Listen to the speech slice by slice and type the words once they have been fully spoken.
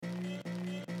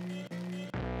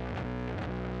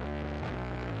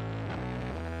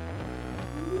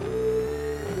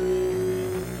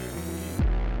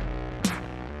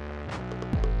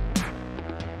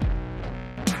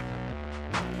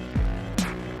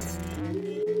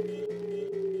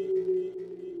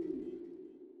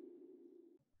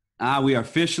We are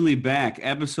officially back.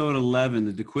 Episode 11,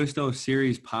 the DeQuisto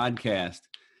Series podcast.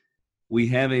 We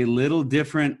have a little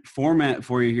different format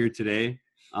for you here today.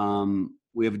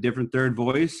 We have a different third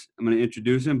voice. I'm going to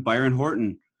introduce him, Byron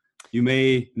Horton. You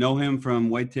may know him from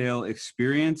Whitetail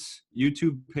Experience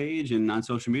YouTube page and on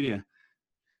social media.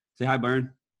 Say hi,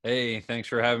 Byron. Hey, thanks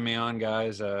for having me on,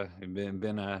 guys.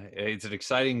 It's an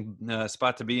exciting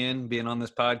spot to be in, being on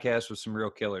this podcast with some real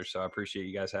killers. So I appreciate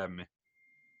you guys having me.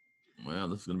 Well,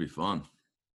 this is going to be fun.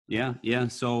 Yeah.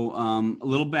 So a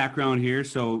little background here.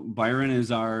 So Byron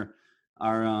is our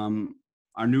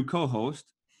new co-host.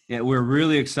 Yeah, we're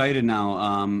really excited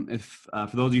now.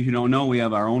 For those of you who don't know, we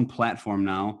have our own platform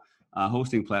now,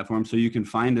 hosting platform. So you can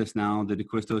find us now, the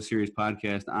DeQuisto Series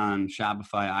podcast, on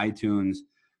Shopify, iTunes,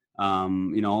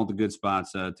 all the good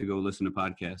spots to go listen to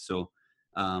podcasts. So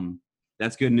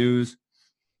that's good news.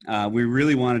 We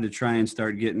really wanted to try and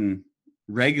start getting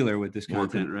regular with this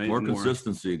content, right? More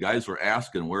consistency. Guys were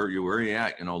asking where you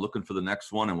at, looking for the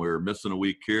next one, and we're missing a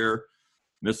week here,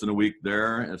 missing a week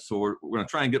there. And so we're going to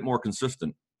try and get more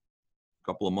consistent. A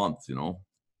couple of months,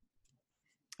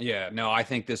 Yeah, no, I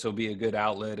think this will be a good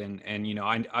outlet. And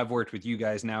I've worked with you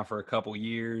guys now for a couple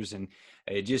years, and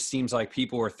it just seems like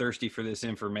people are thirsty for this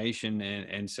information.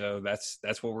 And so that's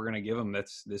what we're going to give them.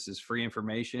 This is free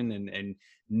information and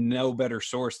no better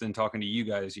source than talking to you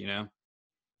guys,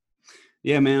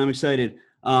 Yeah, man, I'm excited.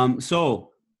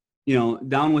 So,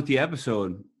 down with the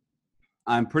episode,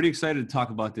 I'm pretty excited to talk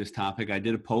about this topic. I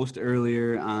did a post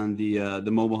earlier on the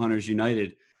Mobile Hunters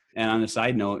United. And on a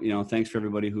side note, thanks for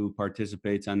everybody who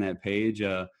participates on that page.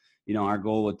 Our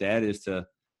goal with that is to,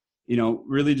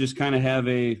 really just kind of have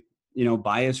a,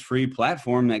 bias-free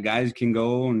platform that guys can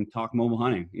go and talk mobile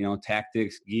hunting,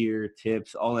 tactics, gear,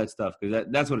 tips, all that stuff. Because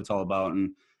that's what it's all about. And,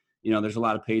 there's a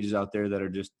lot of pages out there that are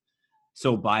just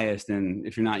so biased, and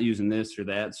if you're not using this or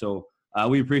that. So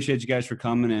we appreciate you guys for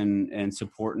coming and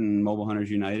supporting Mobile Hunters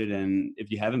United. And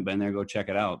if you haven't been there, go check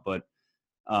it out. But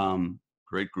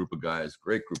great group of guys.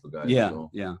 Yeah. So.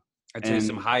 Yeah. I'd say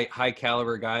some high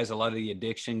caliber guys. A lot of the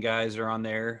addiction guys are on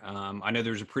there. I know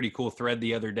there's a pretty cool thread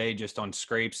the other day just on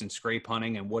scrapes and scrape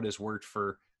hunting and what has worked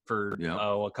for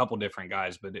a couple different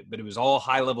guys, but it was all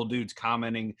high level dudes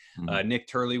commenting. Mm-hmm. Nick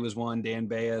Turley was one, Dan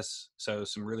Bayes. So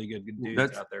some really good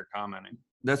dudes out there commenting.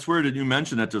 That's where did you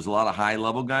mention that there's a lot of high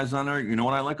level guys on there? You know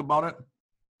what I like about it?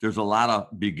 There's a lot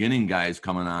of beginning guys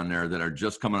coming on there that are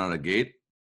just coming out of the gate,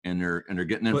 and they're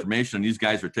getting information. And these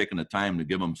guys are taking the time to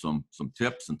give them some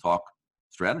tips and talk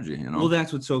strategy. Well,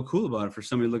 that's what's so cool about it for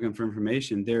somebody looking for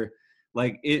information. They're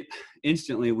like it.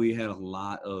 Instantly, we had a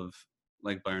lot of,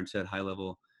 like Byron said, high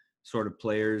level sort of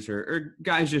players or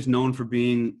guys just known for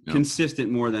being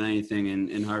consistent more than anything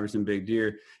in harvesting big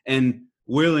deer, and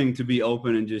willing to be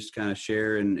open and just kind of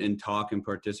share and talk and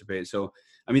participate. So,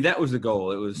 I mean, that was the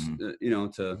goal. It was,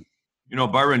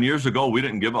 Byron, years ago, we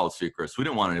didn't give out secrets. We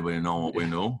didn't want anybody to know what we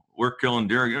knew. We're killing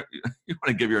deer. You want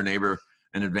to give your neighbor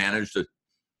an advantage to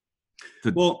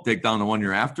take down the one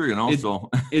you're after,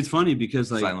 so it's funny because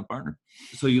silent partner.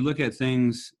 So you look at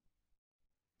things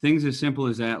as simple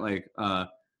as that. Like,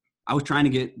 I was trying to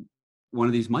get one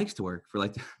of these mics to work for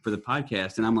the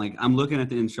podcast. And I'm looking at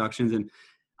the instructions, and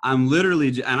I'm literally,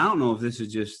 and I don't know if this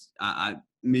is just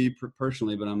me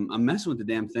personally, but I'm messing with the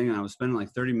damn thing. And I was spending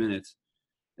like 30 minutes,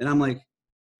 and I'm like,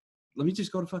 let me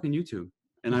just go to fucking YouTube.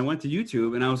 And I went to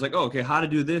YouTube, and I was like, oh, okay, how to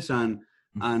do this on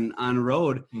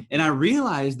road. And I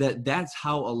realized that that's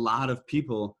how a lot of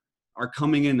people are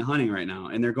coming into hunting right now.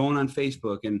 And they're going on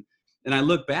Facebook, and I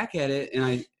look back at it,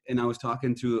 and I was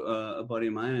talking to a buddy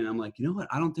of mine, and I'm like, you know what?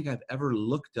 I don't think I've ever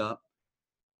looked up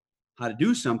how to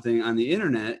do something on the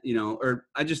internet, or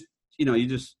I just, you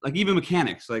just like even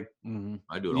mechanics, like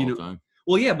I do it all the time.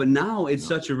 Well, yeah, but now it's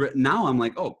now I'm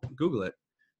like, oh, Google it,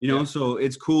 so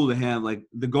it's cool to have, like,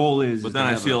 the goal is. But then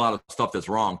I see a lot of stuff that's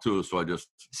wrong too. So I just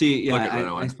see,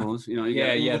 I suppose,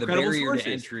 the barrier to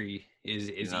entry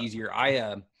is easier.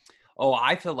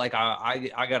 I feel like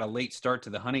I got a late start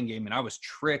to the hunting game, and I was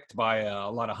tricked by a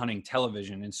lot of hunting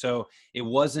television. And so it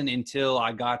wasn't until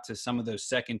I got to some of those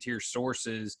second tier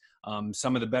sources,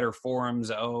 some of the better forums,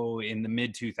 in the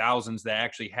mid 2000s, that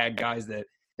actually had guys that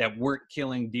weren't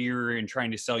killing deer and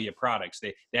trying to sell you products.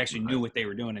 They actually knew what they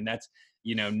were doing. And that's,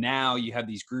 now you have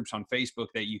these groups on Facebook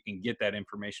that you can get that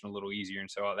information a little easier. And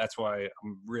so that's why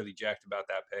I'm really jacked about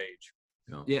that page.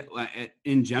 Yeah,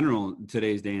 in general,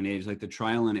 today's day and age, like the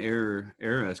trial and error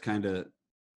era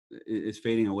is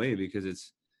fading away, because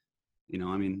it's,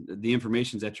 the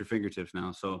information's at your fingertips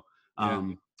now. So,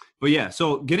 but yeah,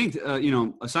 so getting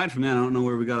to, aside from that, I don't know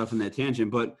where we got off on that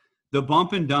tangent, but the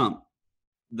bump and dump,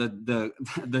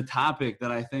 the topic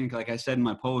that I think, like I said in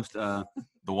my post, the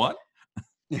what?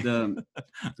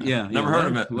 Never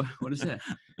heard of it. What is that?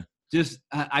 Just,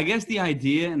 I guess the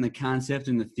idea and the concept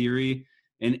and the theory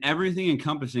and everything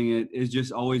encompassing it has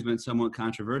just always been somewhat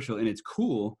controversial, and it's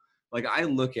cool. Like, I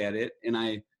look at it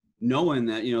and knowing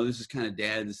that, this is kind of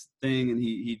Dad's thing, and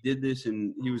he did this,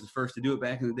 and he was the first to do it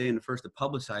back in the day and the first to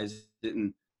publicize it.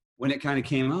 And when it kind of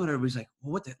came out, everybody's like,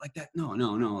 well, what the, like that? No.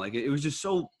 Like, it was just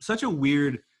such a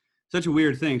weird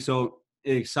thing. So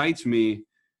it excites me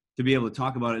to be able to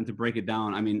talk about it and to break it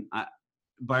down. I mean,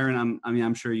 Byron,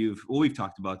 I'm sure we've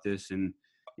talked about this, and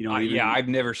I've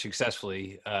never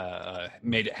successfully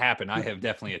made it happen. I have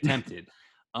definitely attempted.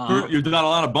 You've done a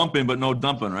lot of bumping, but no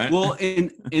dumping, right? Well,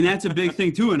 and that's a big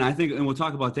thing too. And I think, and we'll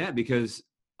talk about that, because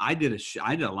I did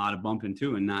a lot of bumping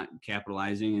too, and not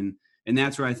capitalizing, and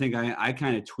that's where I think I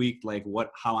kind of tweaked like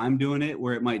how I'm doing it,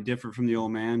 where it might differ from the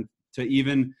old man to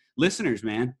even listeners,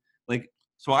 man. Like,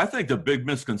 so I think the big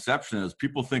misconception is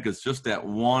people think it's just that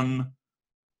one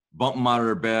bump them out of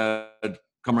their bed,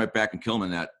 come right back and kill them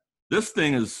in that. This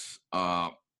thing is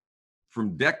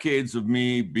from decades of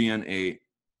me being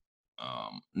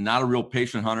not a real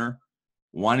patient hunter,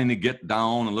 wanting to get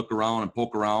down and look around and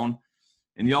poke around.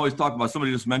 And you always talk about,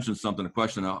 somebody just mentioned something, a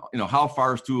question, how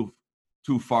far is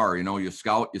too far? You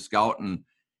scout and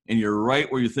you're right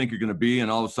where you think you're going to be.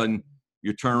 And all of a sudden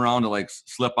you turn around to like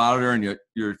slip out of there, and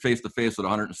you're face to face with a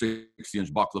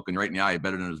 160-inch buck looking right in the eye,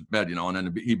 better than his bed, and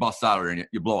then he busts out of there and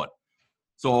you blow it.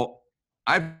 So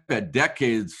I've had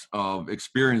decades of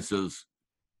experiences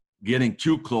getting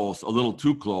too close, a little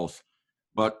too close.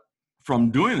 But from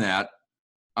doing that,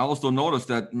 I also noticed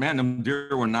that, man, them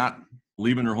deer were not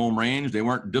leaving their home range. They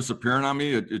weren't disappearing on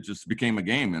me. It just became a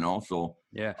game, So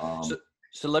yeah.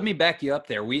 So let me back you up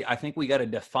there. I think we got to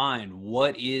define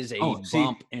what is a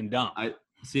bump and dump. There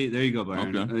you go,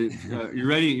 Byron. Okay. You're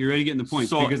ready. You're ready to get in the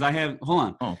points, because hold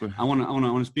on. Oh, okay. I want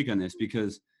to speak on this,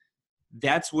 because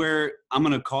that's where I'm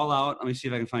going to call out. Let me see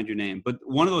if I can find your name. But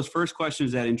one of those first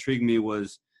questions that intrigued me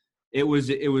was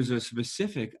a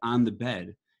specific on the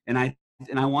bed. And I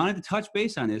wanted to touch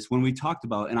base on this when we talked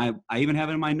about, and I even have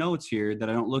it in my notes here that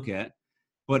I don't look at,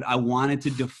 but I wanted to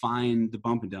define the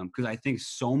bump and dump, because I think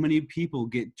so many people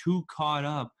get too caught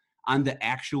up on the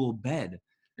actual bed.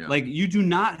 Yeah. Like, you do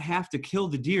not have to kill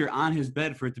the deer on his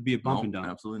bed for it to be a bump and dump.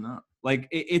 Absolutely not. Like,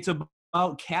 it's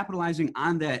about capitalizing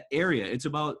on that area. It's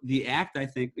about the act, I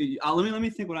think. Let me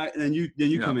think then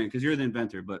you come in, because you're the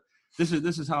inventor, but this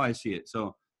is how I see it.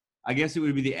 So I guess it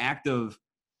would be the act of,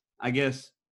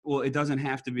 it doesn't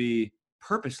have to be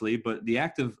purposely, but the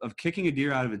act of kicking a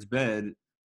deer out of its bed,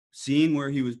 seeing where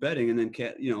he was bedding, and then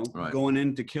right, going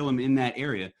in to kill him in that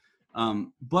area.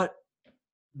 But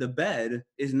the bed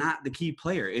is not the key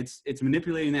player. It's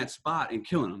manipulating that spot and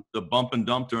killing him. The bump and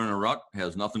dump during a rut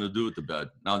has nothing to do with the bed.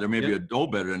 Now, there may be a doe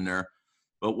bed in there,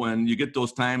 but when you get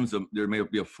those times, there may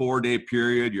be a 4-day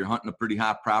period, you're hunting a pretty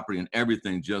hot property, and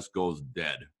everything just goes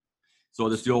dead. So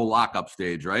this is the old lockup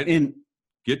stage, right? And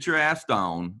get your ass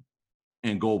down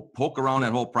and go poke around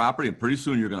that whole property, and pretty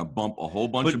soon you're going to bump a whole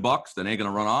bunch of bucks that ain't going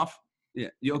to run off. Yeah.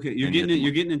 Okay. You're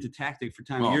getting into tactic for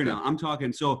time of year now. I'm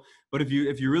talking. So, but if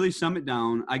you really sum it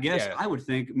down, I guess I would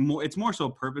think it's more so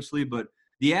purposely, but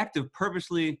the act of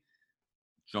purposely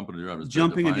jumping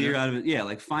a deer out of it. Yeah.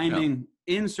 Like finding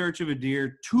in search of a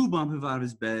deer to bump him out of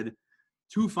his bed,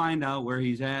 to find out where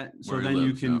he's at. So then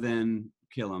you can then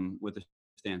kill him with a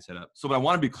stand set up. So, but I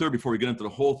want to be clear before we get into the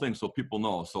whole thing, so people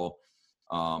know. So,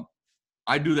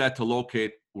 I do that to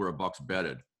locate where a buck's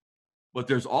bedded. But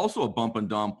there's also a bump and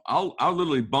dump. I'll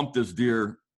literally bump this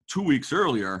deer 2 weeks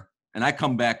earlier, and I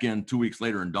come back in 2 weeks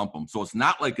later and dump them. So it's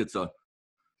not like it's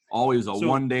always a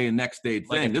 1 day and next day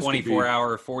thing. Like a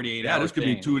 24-hour, 48-hour. Yeah, this could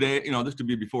be 2 days. This could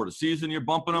be before the season. You're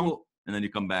bumping them, and then you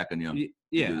come back and you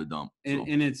do the dump. So.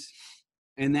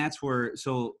 And that's where.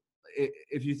 So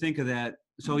if you think of that,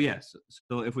 so yes.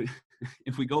 So if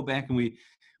we go back and we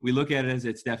look at it as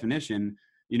its definition,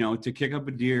 to kick up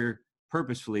a deer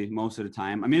purposefully most of the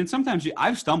time. I mean, sometimes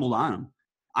I've stumbled on him.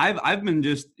 I've been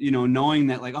just, knowing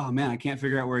that, like, oh man, I can't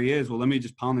figure out where he is. Well, let me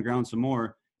just pound the ground some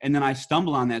more. And then I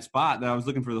stumble on that spot that I was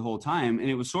looking for the whole time. And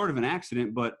it was sort of an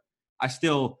accident, but I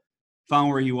still found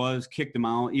where he was, kicked him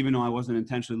out, even though I wasn't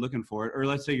intentionally looking for it. Or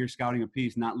let's say you're scouting a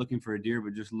piece, not looking for a deer,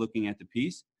 but just looking at the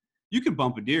piece. You can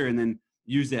bump a deer and then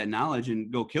use that knowledge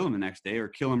and go kill him the next day, or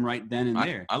kill him right then and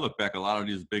there. I look back at a lot of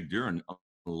these big deer, and a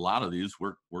lot of these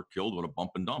were killed with a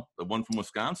bump and dump. The one from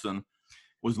Wisconsin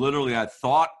was literally, I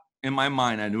thought in my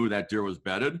mind, I knew that deer was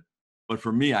bedded, but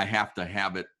for me, I have to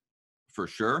have it for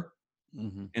sure.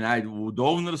 Mm-hmm. And I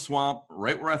dove into the swamp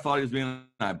right where I thought he was being.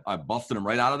 I busted him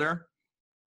right out of there,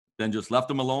 then just left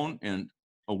him alone. And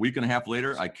a week and a half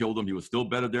later, I killed him. He was still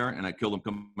bedded there, and I killed him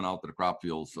coming out to the crop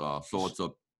fields.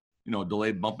 So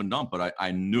delayed bump and dump, but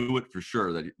I knew it for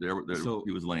sure that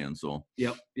he was laying. So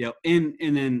yep. And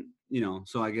then,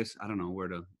 so I guess I don't know where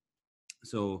to,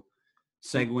 so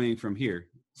segueing from here.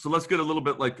 So let's get a little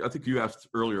bit, like I think you asked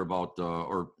earlier about,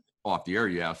 or off the air,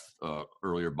 you asked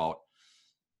earlier about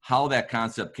how that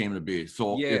concept came to be.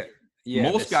 So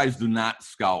most guys do not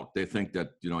scout. They think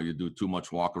that, you do too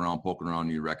much walk around, poking around,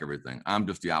 and you wreck everything. I'm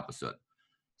just the opposite.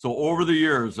 So over the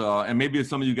years, and maybe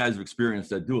some of you guys have experienced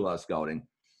that do a lot of scouting,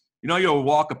 you'll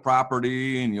walk a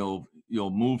property and you'll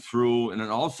move through, and then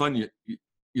all of a sudden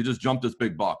you just jump this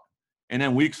big buck. And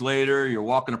then weeks later, you're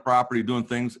walking a property doing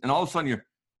things, and all of a sudden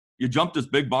you jump this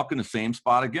big buck in the same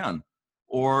spot again.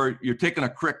 Or you're taking a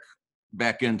crick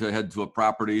back in to head to a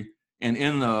property, and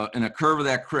in a curve of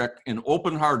that crick, in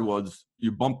open hardwoods,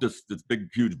 you bump this big,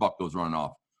 huge buck goes running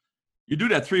off. You do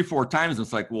that 3-4 times, and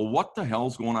it's like, well, what the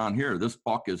hell's going on here? This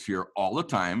buck is here all the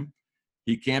time.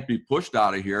 He can't be pushed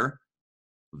out of here.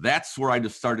 That's where I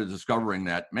just started discovering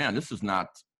that, man, this is not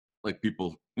like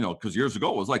people, because years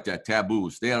ago it was like that taboo,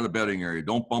 stay out of the bedding area,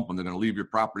 don't bump them, they're going to leave your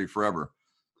property forever.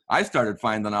 I started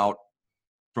finding out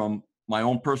from my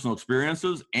own personal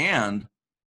experiences and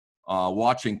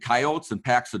watching coyotes and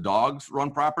packs of dogs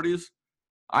run properties.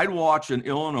 I'd watch in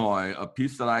Illinois, a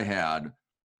piece that I had,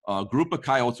 a group of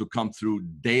coyotes would come through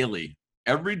daily.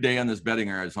 Every day on this bedding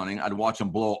area I was hunting, I'd watch them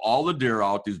blow all the deer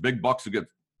out. These big bucks would get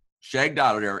shagged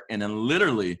out of there, and then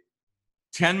literally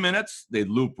 10 minutes, they'd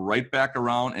loop right back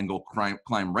around and go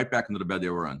climb right back into the bed they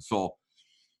were in. So,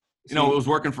 it was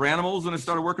working for animals, and it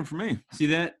started working for me. See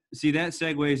that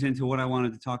segues into what I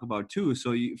wanted to talk about too.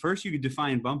 So first you could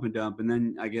define bump and dump, and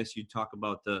then I guess you talk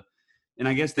about the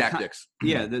tactics.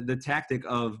 The tactic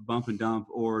of bump and dump,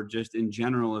 or just in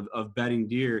general of bedding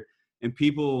deer. And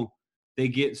people, they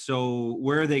get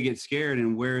scared,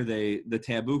 and where the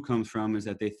taboo comes from is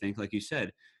that they think, like you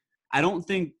said, I don't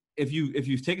think if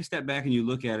you take a step back and you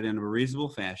look at it in a reasonable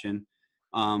fashion,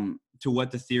 to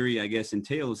what the theory, I guess,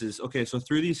 entails is, okay, so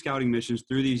through these scouting missions,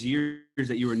 through these years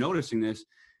that you were noticing this,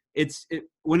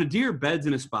 when a deer beds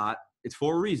in a spot, it's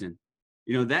for a reason.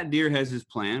 That deer has his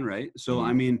plan, right? So,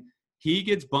 I mean, he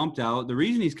gets bumped out. The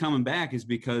reason he's coming back is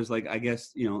because, like, I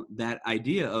guess, that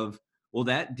idea of, well,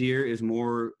 that deer is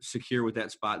more secure with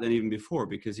that spot than even before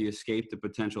because he escaped a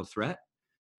potential threat.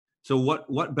 So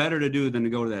what better to do than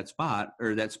to go to that spot,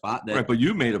 or that spot that... Right, but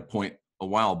you made a point a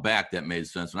while back that made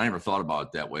sense, and I never thought about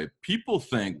it that way. People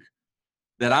think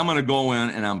that I'm going to go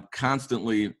in and I'm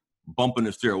constantly bumping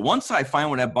this deer. Once I find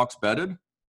where that buck's bedded,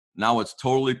 now it's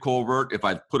totally covert. If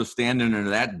I put a stand in there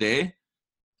that day,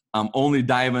 I'm only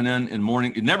diving in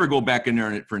morning. You never go back in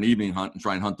there for an evening hunt and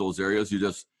try and hunt those areas.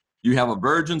 You have a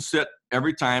virgin sit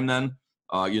every time then.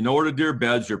 You know where the deer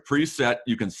beds. You're preset.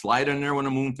 You can slide in there when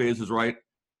the moon phase is right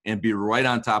and be right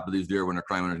on top of these deer when they're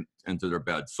climbing into their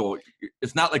bed. So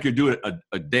it's not like you do it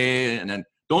a day and then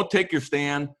don't take your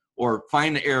stand or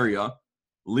find the area,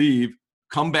 leave,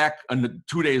 come back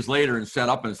 2 days later and set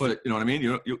up and sit, you know what I mean?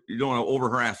 You don't want to over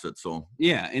harass it. So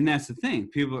yeah, and that's the thing.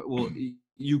 People, well,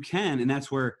 you can, and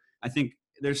that's where I think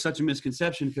there's such a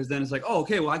misconception, because then it's like, oh,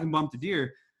 okay, well, I can bump the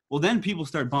deer. Well, then people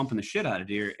start bumping the shit out of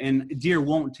deer, and deer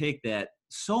won't take that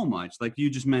so much. Like you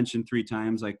just mentioned 3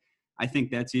 times. Like I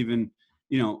think that's even,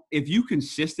 if you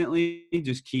consistently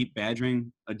just keep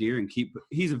badgering a deer and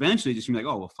he's eventually just gonna be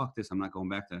like, oh, well, fuck this. I'm not going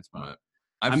back to that spot.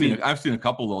 Right. I've seen a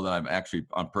couple though that I've actually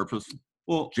on purpose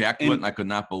jacked with, and I could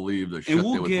not believe the shit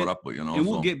they would put up with, And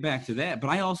we'll get back to that. But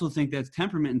I also think that's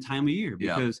temperament and time of year,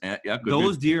 because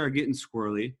those deer are getting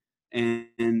squirrely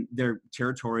and they're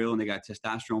territorial and they got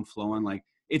testosterone flowing. Like,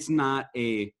 it's not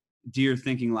a deer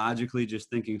thinking logically, just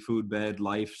thinking food, bed,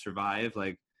 life, survive.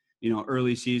 Like,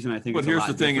 early season, I think. But here's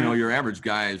the thing, your average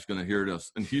guy is going to hear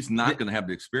this, and he's not going to have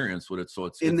the experience with it. So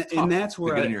it's tough and that's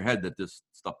where to get in your head that this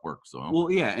stuff works. So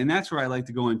well, yeah, and that's where I like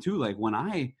to go into. Like when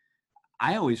I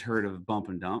always heard of bump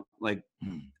and dump. Like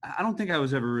I don't think I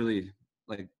was ever really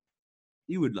like,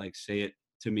 you would like say it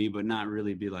to me, but not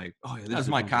really be like, oh yeah, that's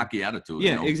my cocky attitude.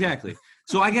 Yeah, exactly.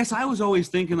 So I guess I was always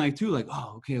thinking like too, like,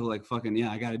 oh, okay, well, like fucking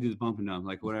yeah, I got to do the bump and dump,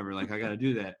 like whatever, like I got to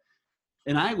do that,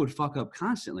 and I would fuck up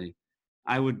constantly.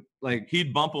 I would like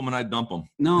he'd bump them and I'd dump them.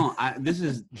 No, this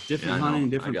is different hunting,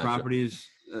 different properties.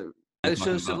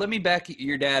 So let me back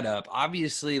your dad up.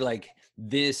 Obviously, like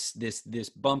this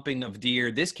bumping of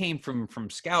deer, this came from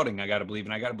scouting, I got to believe,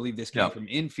 and I got to believe this came from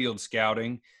infield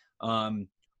scouting.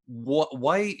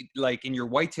 Why, like in your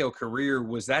whitetail career,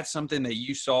 was that something that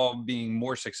you saw being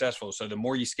more successful? So the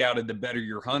more you scouted, the better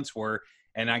your hunts were.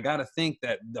 And I got to think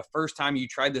that the first time you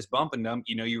tried this bump and dump,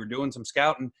 you were doing some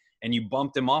scouting and you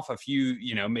bumped him off a few,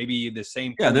 maybe the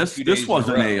same. Yeah, this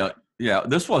wasn't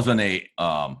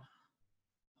a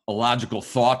a logical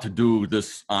thought to do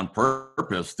this on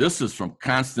purpose. This is from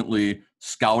constantly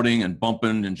scouting and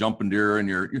bumping and jumping deer. And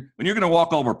when you're going to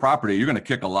walk over property, you're going to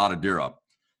kick a lot of deer up.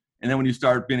 And then when you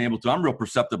start being able to, I'm real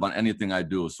perceptive on anything I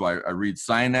do. So I read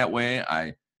sign that way.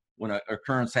 When an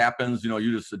occurrence happens,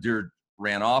 a deer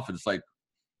ran off. And it's like,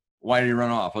 why did he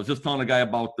run off? I was just telling a guy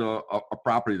about a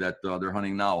property that they're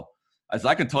hunting now. As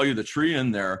I can tell you the tree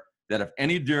in there, that if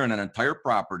any deer in an entire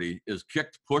property is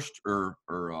kicked, pushed, or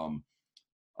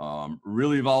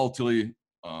really volatility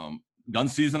gun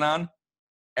season on,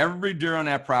 every deer on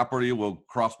that property will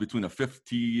cross between a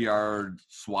 50-yard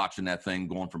swatch in that thing,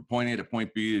 going from point A to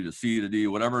point B to C to D,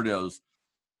 whatever it is.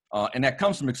 And that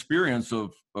comes from experience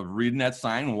of reading that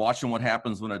sign and watching what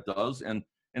happens when it does. And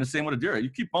the same with a deer. You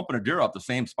keep bumping a deer off the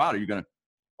same spot,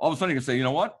 all of a sudden you can say, you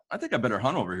know what? I think I better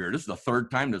hunt over here. This is the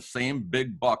third time the same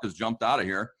big buck has jumped out of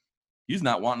here. He's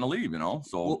not wanting to leave,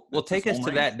 So well take us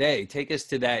to that day. Take us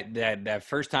to that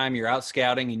first time you're out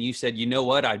scouting and you said, you know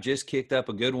what, I just kicked up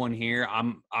a good one here.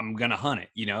 I'm gonna hunt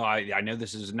it. I know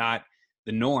this is not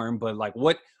the norm, but like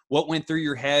what went through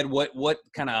your head? What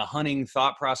kind of hunting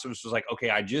thought process was like, okay,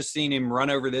 I just seen him run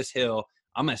over this hill.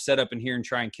 I'm gonna set up in here and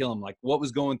try and kill him. Like, what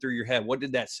was going through your head? What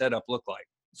did that setup look like?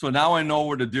 So now I know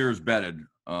where the deer is bedded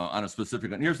on a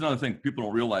specific. And here's another thing people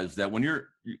don't realize, that when you're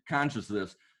conscious of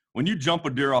this, when you jump a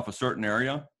deer off a certain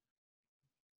area,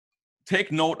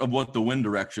 take note of what the wind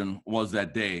direction was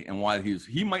that day and why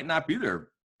he might not be there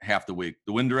half the week.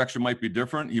 The wind direction might be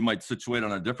different. He might situate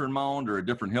on a different mound or a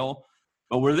different hill.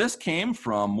 But where this came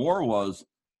from more was,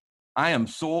 I am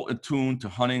so attuned to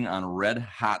hunting on red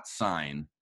hot sign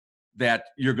that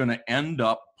you're going to end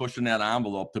up pushing that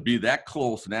envelope to be that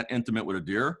close and that intimate with a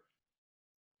deer.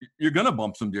 You're going to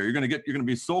bump some deer. You're going to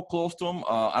be so close to them.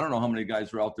 I don't know how many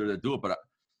guys are out there that do it, but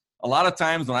a lot of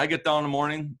times when I get down in the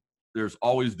morning, there's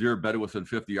always deer bedded within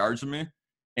 50 yards of me.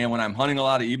 And when I'm hunting a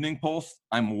lot of evening posts,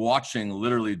 I'm watching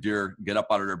literally deer get up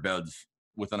out of their beds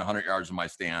within 100 yards of my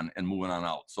stand and moving on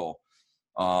out. So,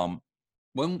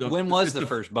 when was the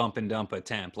first bump and dump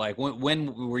attempt? Like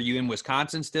when were you in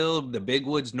Wisconsin still, the big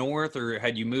woods north, or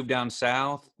had you moved down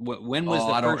south? When was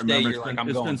the first day you're like,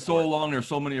 I'm going? It's been so long. There's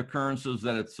so many occurrences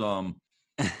that it's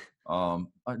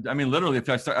I mean, literally, if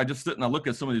I just sit and I look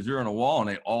at some of these deer on a wall, and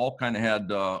they all kind of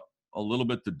had a little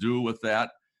bit to do with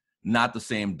that. Not the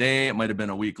same day. It might have been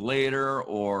a week later,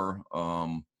 or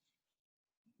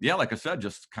like I said,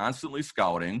 just constantly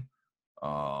scouting,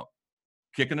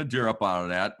 kicking a deer up out of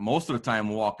that. Most of the time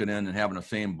walking in and having the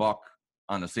same buck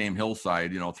on the same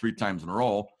hillside, 3 times in a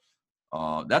row.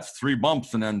 That's 3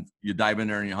 bumps, and then you dive in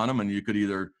there and you hunt them, and you could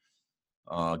either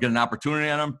get an opportunity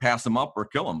on them, pass them up, or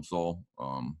kill them. So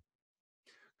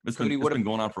it's been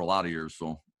going on for a lot of years.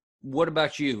 So what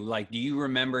about you? Like, do you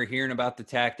remember hearing about the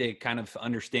tactic, kind of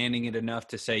understanding it enough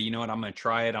to say, you know what, I'm going to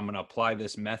try it. I'm going to apply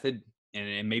this method.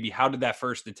 And maybe how did that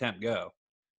first attempt go?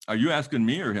 Are you asking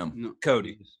me or him? No,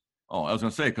 Cody. Oh, I was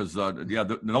going to say, because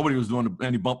nobody was doing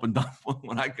any bump and dump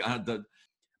when I got the.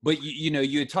 But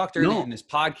you had talked earlier in this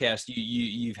podcast.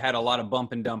 You've had a lot of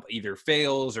bump and dump, either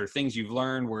fails or things you've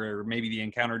learned where maybe the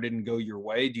encounter didn't go your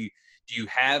way. Do you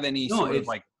have any sort of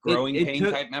like growing pain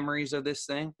type memories of this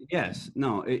thing? Yes.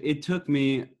 No. It took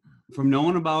me from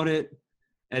knowing about it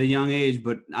at a young age,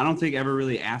 but I don't think ever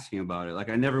really asking about it. Like,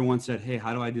 I never once said, "Hey,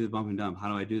 how do I do the bump and dump? How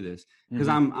do I do this?" Because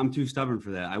I'm too stubborn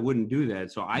for that. I wouldn't do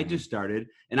that. So I just started,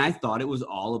 and I thought it was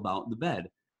all about the bed.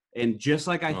 And just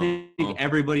like I think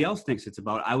everybody else thinks it's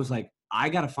about, I was like, I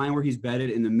got to find where he's bedded,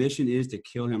 and the mission is to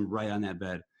kill him right on that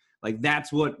bed. Like,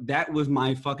 that was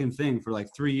my fucking thing for like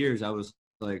 3 years. I was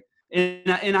like,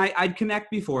 and I'd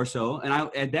connect before. So,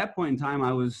 and at that point in time,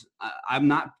 I'm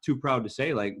not too proud to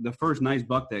say, like, the first nice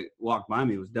buck that walked by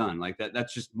me was done. Like that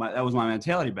was my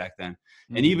mentality back then.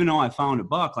 Mm-hmm. And even though I found a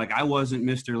buck, like, I wasn't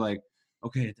Mr. like,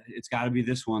 okay, it's got to be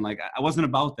this one. Like, I wasn't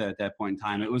about that at that point in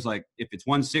time. It was like, if it's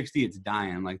 160, it's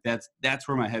dying. Like, that's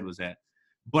where my head was at.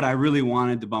 But I really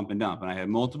wanted to bump and dump, and I had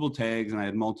multiple tags, and I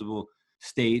had multiple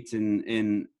states,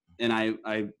 and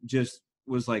I just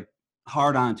was like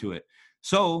hard onto it.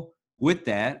 So with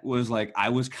that was like, I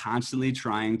was constantly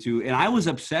trying to, and I was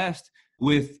obsessed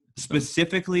with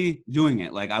specifically doing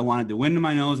it. Like, I wanted the wind in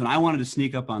my nose, and I wanted to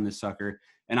sneak up on this sucker,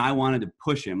 and I wanted to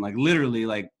push him, like literally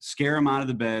like scare him out of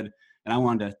the bed. And I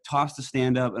wanted to toss the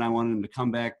stand up, and I wanted him to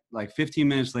come back like 15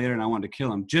 minutes later, and I wanted to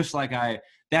kill him. Just like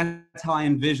that's how I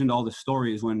envisioned all the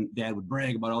stories when Dad would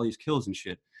brag about all these kills and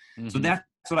shit. Mm-hmm. So that's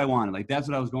what I wanted. Like, that's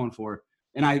what I was going for.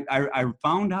 And I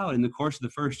found out in the course of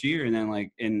the first year, and then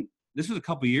and this was a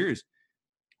couple of years,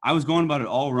 I was going about it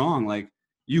all wrong. Like,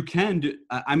 you can do,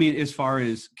 I mean, as far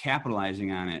as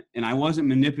capitalizing on it. And I wasn't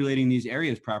manipulating these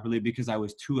areas properly because I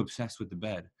was too obsessed with the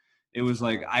bed. it was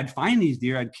like I'd find these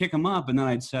deer, I'd kick them up, and then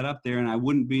I'd set up there, and I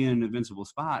wouldn't be in an invincible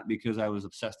spot because I was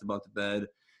obsessed about the bed.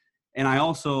 And I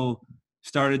also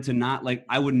started to not like,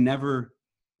 I never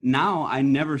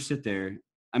sit there.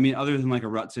 I mean, other than like a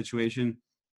rut situation,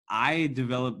 I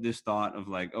developed this thought of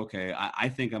like, okay, I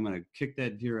think I'm going to kick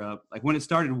that deer up. Like when it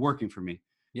started working for me,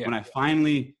 when I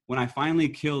finally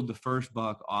killed the first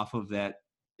buck off of that,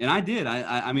 and I did,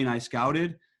 I mean, I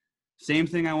scouted, same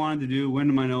thing I wanted to do, wind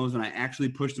in my nose, and I actually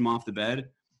pushed him off the bed.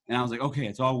 And I was like, okay,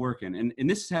 it's all working. And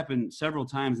this has happened several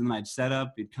times. And then I'd set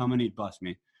up, he'd come and he'd bust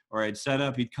me. Or I'd set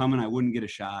up, he'd come and I wouldn't get a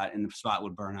shot and the spot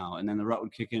would burn out. And then the rut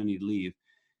would kick in and he'd leave.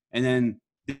 And then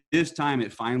this time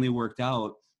it finally worked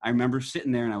out. I remember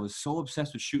sitting there and I was so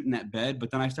obsessed with shooting that bed. But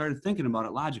then I started thinking about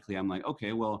it logically. I'm like,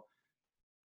 okay, well,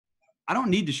 I don't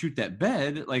need to shoot that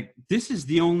bed. Like, this is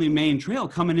the only main trail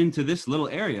coming into this little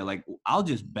area. Like, I'll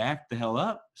just back the hell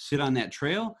up, sit on that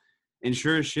trail. And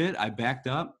sure as shit, I backed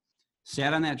up,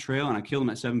 sat on that trail, and I killed him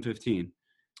at 7:15.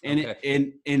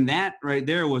 And and that right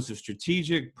there was a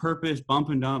strategic purpose, bump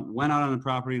and dump, went out on the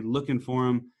property looking for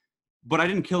him. But I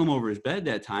didn't kill him over his bed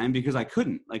that time because I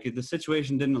couldn't. Like, the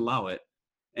situation didn't allow it.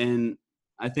 And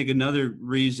I think another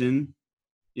reason,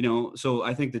 so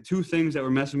I think the two things that were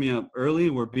messing me up early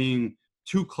were being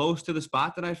too close to the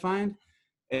spot that I find.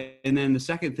 And then the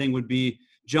second thing would be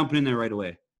jumping in there right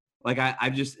away. Like I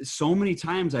just, so many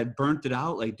times I burnt it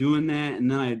out, like doing that. And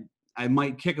then I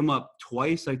might kick them up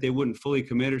twice, like they wouldn't fully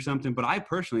commit or something. But I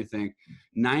personally think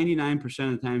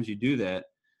 99% of the times you do that,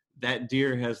 that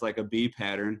deer has like a B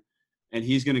pattern and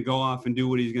he's going to go off and do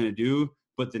what he's going to do.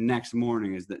 But the next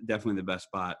morning is definitely the best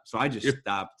spot. So I just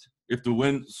stopped. If the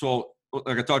wind, so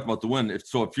like I talked about the wind,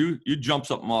 if you jump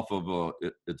something off of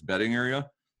its bedding area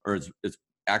or its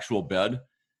actual bed,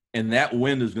 and that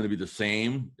wind is going to be the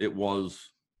same it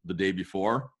was the day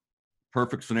before,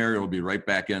 perfect scenario will be right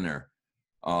back in there.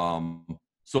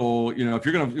 So if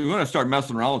you're going to start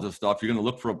messing around with this stuff, you're going to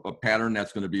look for a pattern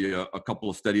that's going to be a couple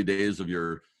of steady days of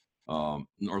your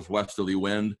northwesterly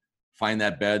wind. Find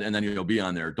that bed, and then you'll be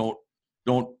on there.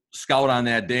 Don't scout on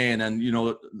that day, and then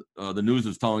the news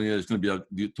is telling you it's going to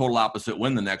be the total opposite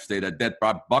wind the next day. That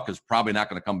buck is probably not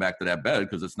going to come back to that bed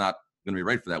because it's not going to be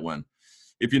right for that wind.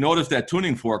 If you notice that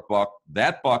tuning fork buck,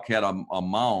 that buck had a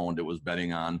mound it was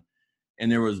bedding on,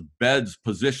 and there was beds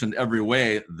positioned every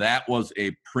way. That was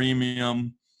a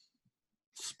premium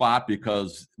spot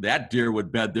because that deer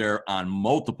would bed there on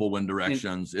multiple wind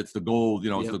directions. It's the gold,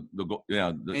 it's the gold.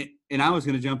 Yeah. And I was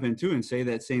going to jump in too and say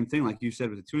that same thing, like you said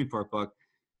with the tuning fork buck.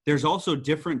 There's also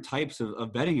different types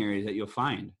of bedding areas that you'll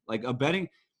find. Like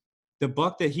the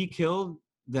buck that he killed,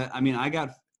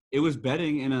 it was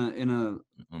bedding in a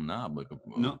knob.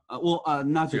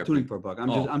 Not the tuning fork buck.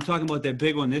 I'm talking about that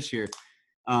big one this year.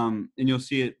 And you'll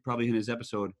see it probably in his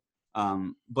episode.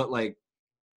 But like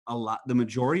the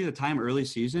majority of the time early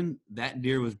season, that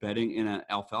deer was bedding in an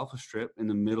alfalfa strip in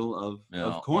the middle of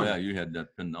corn. Oh, yeah, you had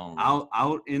that pinned down.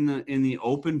 Out in the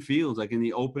open fields, like in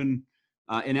the open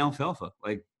in alfalfa.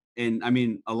 Like, and I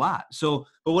mean a lot. So,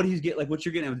 but what you're getting at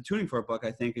with the tuning fork buck,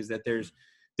 I think, is that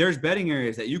there's bedding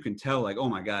areas that you can tell, like, oh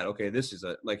my God, okay, this is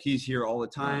he's here all the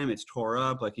time. It's tore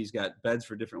up. Like he's got beds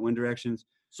for different wind directions.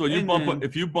 So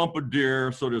if you bump a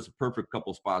deer, so there's a perfect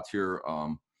couple spots here.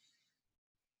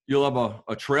 You'll have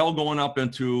a trail going up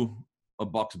into a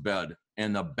buck's bed,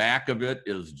 and the back of it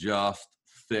is just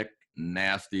thick,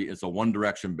 nasty. It's a one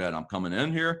direction bed. I'm coming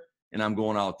in here and I'm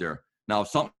going out there. Now, if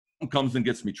something comes and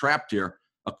gets me trapped here,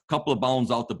 a couple of bounds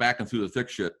out the back and through the thick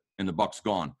shit, and the buck's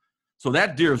gone. So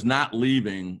that deer's not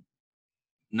leaving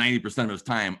 90% of his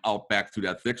time out back through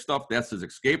that thick stuff. That's his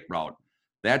escape route.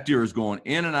 That deer is going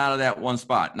in and out of that one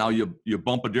spot. Now you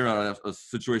bump a deer out of a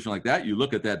situation like that. You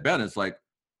look at that bed and it's like,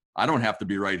 I don't have to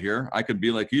be right here. I could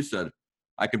be, like you said,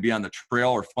 I could be on the trail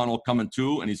or funnel coming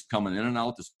to, and he's coming in and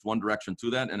out this one direction to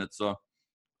that. And it's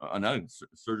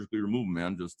surgically removed,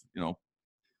 man. Just,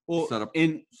 set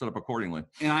up accordingly.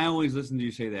 And I always listen to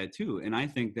you say that too. And I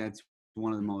think that's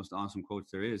one of the most awesome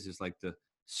quotes there is like the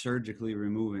surgically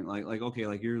removing, like, okay,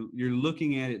 like you're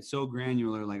looking at it so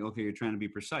granular, like, okay, you're trying to be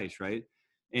precise. Right.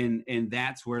 And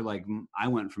that's where like I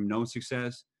went from no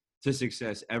success to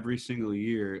success every single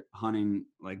year hunting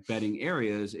like bedding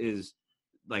areas is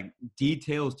like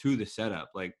details to the setup,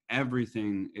 like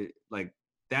everything. Like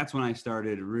that's when I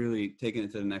started really taking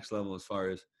it to the next level as far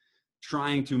as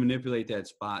trying to manipulate that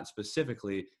spot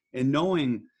specifically and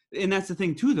knowing. And that's the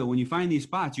thing too, though, when you find these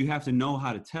spots, you have to know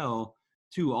how to tell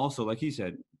too. Also, like he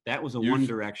said, that was one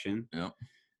direction. Yeah.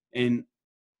 And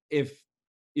if,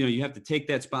 you have to take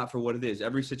that spot for what it is.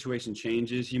 Every situation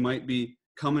changes. He might be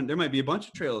coming. There might be a bunch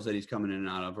of trails that he's coming in and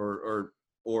out of, or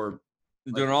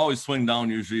they're always swing down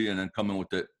usually and then come in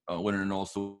with it wind in the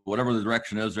nose. So whatever the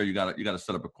direction is there, you got to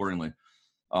set up accordingly.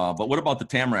 But what about the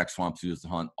tamarack swamps you used to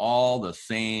hunt? All the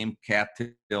same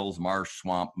cattails, marsh,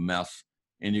 swamp mess,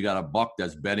 and you got a buck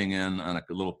that's bedding in on a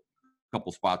little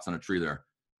couple spots on a tree there.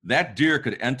 That deer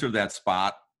could enter that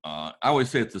spot. I always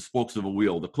say it's the spokes of a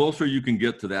wheel. The closer you can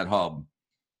get to that hub,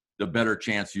 the better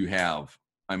chance you have.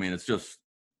 I mean, it's just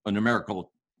a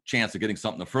numerical chance of getting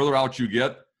something. The further out you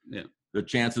get, the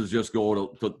chances just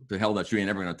go to hell that you ain't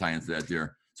ever going to tie into that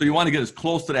deer. So you want to get as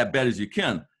close to that bed as you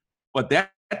can. But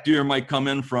that deer might come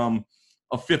in from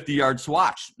a 50-yard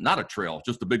swatch, not a trail,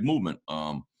 just a big movement.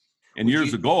 And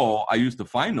years ago, I used to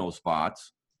find those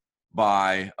spots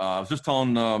by, I was just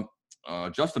telling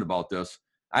Justin about this.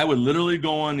 I would literally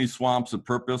go in these swamps on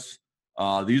purpose.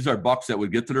 These are bucks that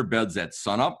would get to their beds at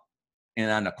sunup, and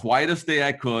on the quietest day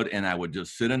I could, and I would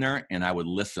just sit in there and I would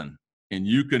listen. And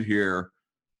you could hear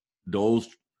those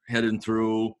heading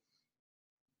through,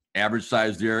 average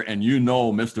sized deer, and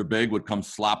Mr. Big would come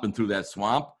slopping through that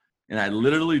swamp. And I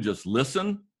literally just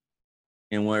listen,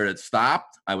 and where it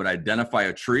stopped, I would identify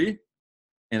a tree,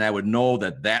 and I would know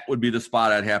that would be the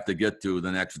spot I'd have to get to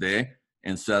the next day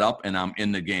and set up, and I'm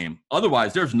in the game.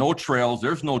 Otherwise, there's no trails,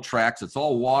 there's no tracks. It's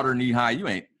all water knee high.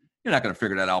 You're not going to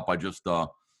figure that out by just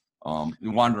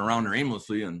wandering around there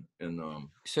aimlessly.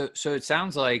 So it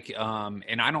sounds like,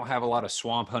 and I don't have a lot of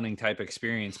swamp hunting type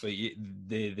experience, but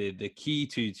the key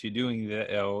to doing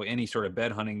any sort of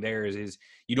bed hunting there is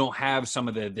you don't have some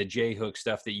of the J hook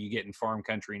stuff that you get in farm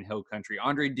country and hill country.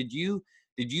 Andre, did you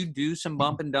do some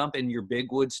bump and dump in your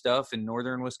big wood stuff in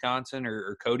northern Wisconsin,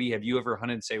 or Cody, have you ever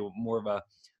hunted, say, more of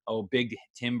a big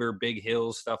timber, big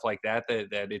hills, stuff like that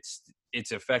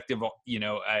it's effective,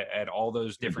 at all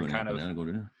those different kind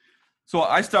of. So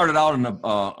I started out in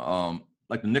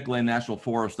like the Nicolet National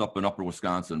Forest up in upper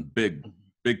Wisconsin, big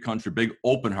country, big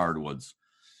open hardwoods.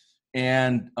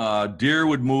 And deer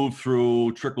would move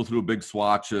through, trickle through big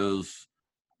swatches,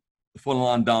 funnel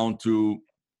on down to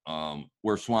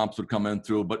where swamps would come in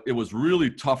through. But it was really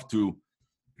tough to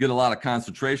get a lot of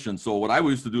concentration. So what I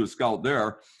used to do to scout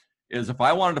there is if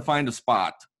I wanted to find a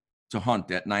spot to hunt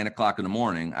at 9 o'clock in the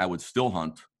morning, I would still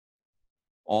hunt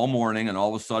all morning, and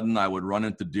all of a sudden I would run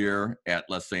into deer at,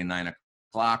 let's say, 9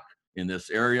 o'clock in this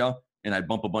area, and I'd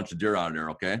bump a bunch of deer out of there,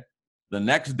 okay? The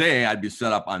next day I'd be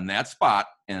set up on that spot,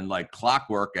 and like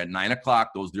clockwork at 9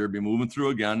 o'clock, those deer would be moving through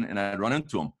again, and I'd run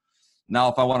into them. Now,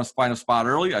 if I want to find a spot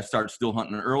early, I start still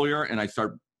hunting earlier, and I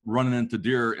start running into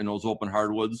deer in those open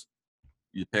hardwoods.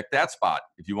 You pick that spot.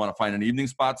 If you want to find an evening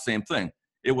spot, same thing.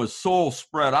 It was so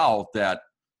spread out that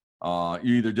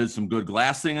you either did some good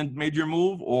glassing and made your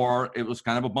move, or it was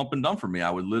kind of a bump and dump for me. I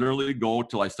would literally go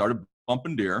till I started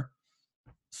bumping deer,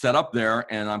 set up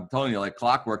there, and I'm telling you, like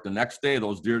clockwork, the next day,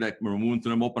 those deer that were moving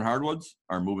through them open hardwoods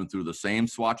are moving through the same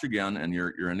swatch again, and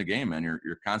you're in the game, man.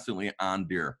 You're constantly on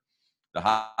deer. The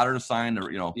hotter the sign,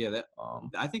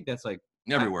 I think that's like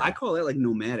everywhere. I call it like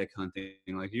nomadic hunting.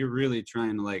 Like you're really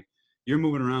trying to you're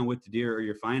moving around with the deer, or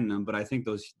you're finding them. But I think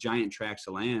those giant tracts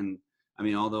of land, I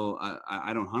mean, although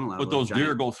I don't hunt a lot, but those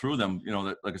deer go through them.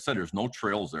 Like I said, there's no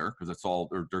trails there because it's all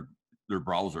they're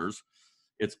browsers.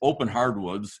 It's open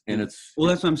hardwoods, and it's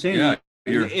that's what I'm saying.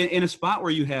 Yeah, in a spot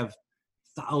where you have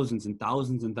thousands and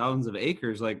thousands and thousands of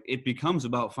acres, like it becomes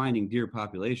about finding deer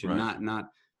population, right. not.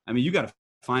 I mean, you got to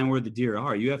find where the deer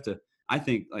are. You have to. I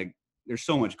think there's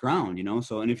so much ground,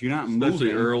 So, and if you're not especially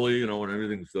moving early, when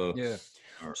everything's So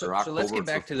let's get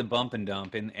back to the bump and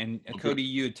dump. And okay. Cody,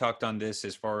 you had talked on this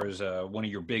as far as one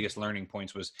of your biggest learning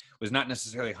points was not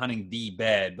necessarily hunting the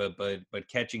bed, but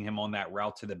catching him on that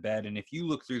route to the bed. And if you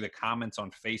look through the comments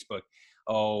on Facebook,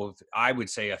 I would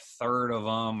say a third of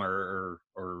them or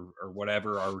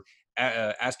whatever are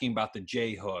asking about the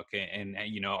J hook and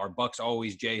are bucks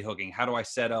always J hooking? How do I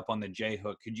set up on the J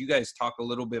hook? Could you guys talk a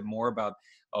little bit more about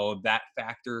that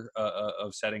factor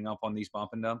of setting up on these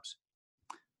bump and dumps?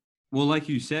 Well, like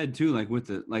you said too, that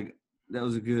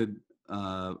was a good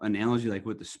analogy, like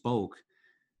with the spoke,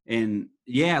 and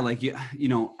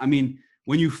I mean,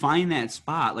 when you find that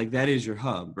spot, that is your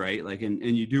hub, right?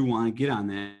 And you do want to get on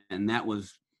that, and that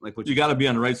was what you got to be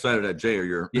on the right side of that J,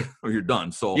 or you're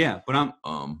done. So but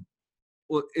I'm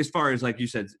well, as far as like you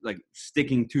said,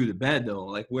 sticking to the bed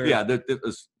though, where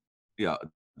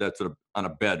that's on a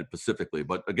bed specifically,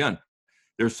 but again.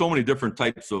 There's so many different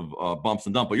types of bumps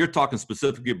and dump, but you're talking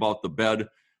specifically about the bed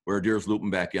where a deer's looping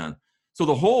back in. So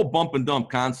the whole bump and dump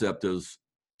concept is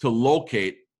to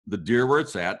locate the deer where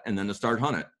it's at and then to start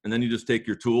hunting. And then you just take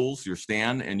your tools, your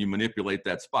stand, and you manipulate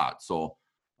that spot. So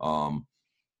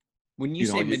when you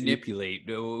say manipulate,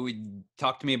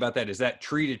 talk to me about that. Is that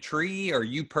tree to tree, or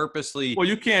you purposely? Well,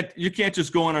 you can't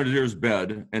just go in on a deer's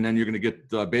bed and then you're going to get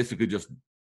basically just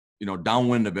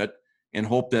downwind of it, and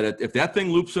hope that if that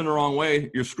thing loops in the wrong way,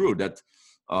 you're screwed. That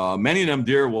many of them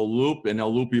deer will loop, and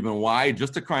they'll loop even wide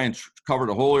just to try and cover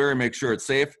the whole area, make sure it's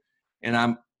safe. And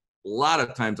a lot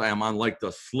of times I am on like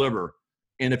the sliver.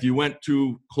 And if you went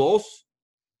too close,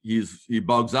 he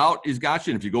bugs out, he's got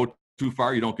you. And if you go too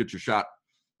far, you don't get your shot.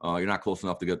 You're not close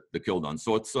enough to get the kill done.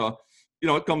 So it's,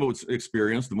 it comes with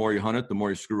experience. The more you hunt it, the more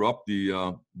you screw up,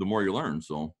 the more you learn.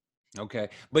 So. Okay.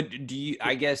 But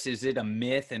I guess, is it a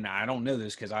myth? And I don't know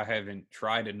this because I haven't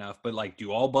tried enough, but like,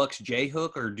 do all bucks J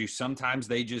hook, or do sometimes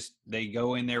they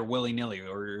go in there willy nilly,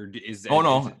 or is that?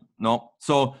 Oh, no.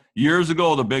 So years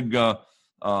ago, the big, I'm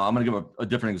going to give a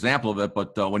different example of it,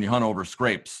 but when you hunt over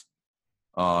scrapes,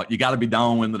 you got to be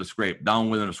downwind of the scrape,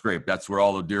 That's where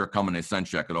all the deer come and they scent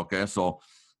check it. Okay. So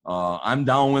I'm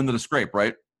downwind of the scrape,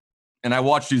 right? And I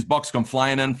watch these bucks come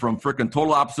flying in from freaking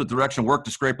total opposite direction, work the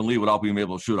scrape and leave without being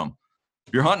able to shoot them.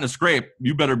 If you're hunting a scrape,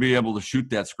 you better be able to shoot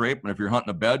that scrape. And if you're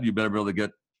hunting a bed, you better be able to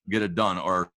get it done,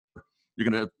 or you're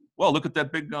going to, look at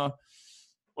that big, one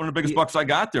of the biggest bucks I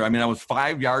got there. I mean, I was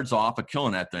 5 yards off of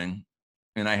killing that thing,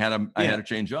 and I had to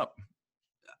change up.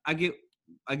 I get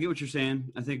what you're saying.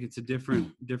 I think it's a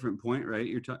different point, right?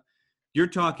 You're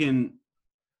talking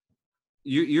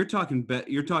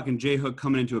J hook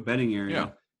coming into a bedding area. Yeah.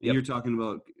 And you're talking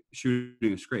about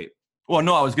shooting a scrape. Well,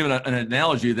 no, I was giving an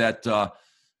analogy that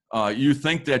you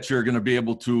think that you're going to be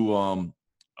able to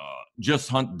just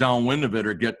hunt downwind of it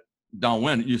or get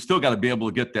downwind. You still got to be able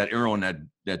to get that arrow in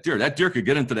that deer. That deer could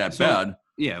get into that bed.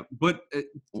 Yeah, but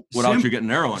without you getting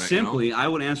an arrow in it. Simply, I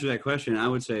would answer that question. I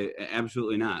would say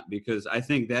absolutely not, because I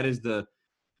think that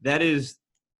is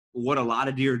what a lot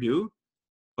of deer do.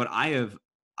 But I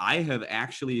have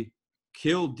actually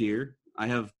killed deer.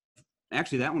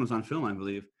 Actually, that one was on film, I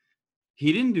believe.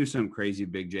 He didn't do some crazy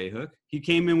big J hook. He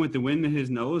came in with the wind in his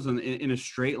nose and in a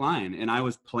straight line, and I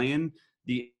was playing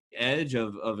the edge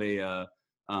of a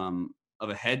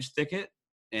hedge thicket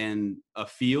and a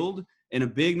field and a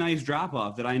big nice drop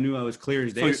off that I knew I was clear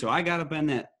as day. So I got up on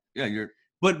that. Yeah,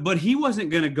 But he wasn't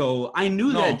gonna go. I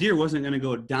knew that deer wasn't gonna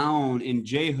go down in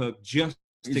J hook just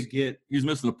to get. He's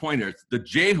missing the point here. The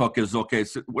J hook is okay.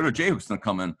 So where a J hook's gonna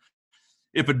come in?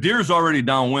 If a deer's already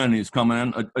downwind, he's coming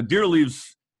in. A deer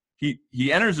leaves.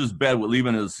 He enters his bed with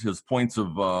leaving his points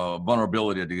of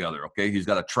vulnerability together. Okay, he's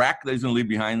got a track that he's going to leave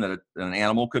behind that an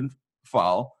animal couldn't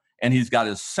follow, and he's got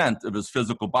his scent of his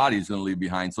physical body he's going to leave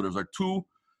behind. So there's like two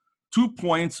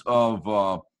points of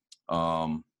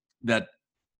that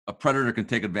a predator can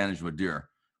take advantage of a deer.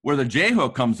 Where the J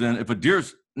hook comes in, if a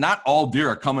deer's not all deer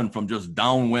are coming from just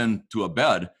downwind to a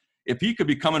bed. If he could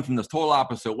be coming from this total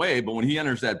opposite way, but when he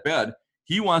enters that bed,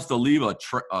 he wants to leave a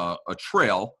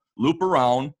trail, loop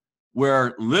around,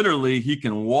 where literally he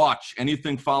can watch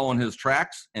anything following his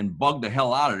tracks and bug the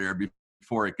hell out of there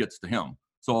before it gets to him.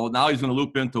 So now he's going to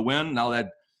loop into wind. Now that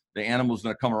the animal's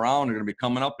going to come around, they're going to be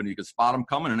coming up, and you can spot him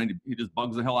coming, and then he just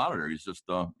bugs the hell out of there. He's just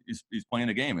he's playing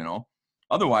a game,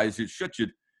 Otherwise, you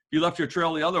left your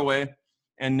trail the other way,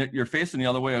 and you're facing the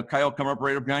other way. A coyote come up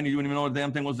right up behind you. You wouldn't even know the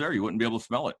damn thing was there. You wouldn't be able to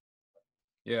smell it.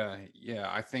 Yeah.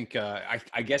 I think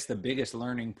I guess the biggest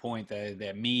learning point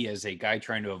that me as a guy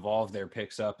trying to evolve there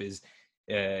picks up is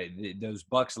those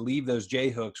bucks leave those J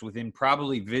hooks within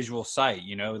probably visual sight.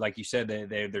 Like you said,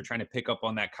 they're trying to pick up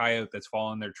on that coyote that's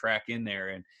following their track in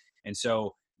there, and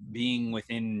so being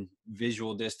within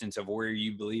visual distance of where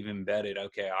you believe embedded.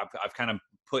 Okay, I've kind of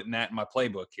putting that in my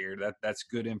playbook here. That's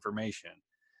good information.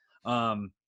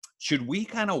 Should we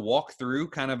kind of walk through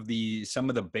kind of some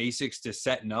of the basics to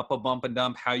setting up a bump and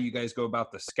dump, how you guys go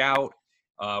about the scout,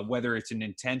 whether it's an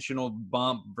intentional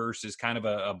bump versus kind of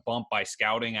a bump by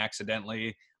scouting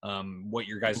accidentally, what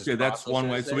your guys' okay, that's one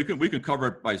way. So we can cover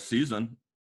it by season.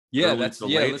 Yeah, let's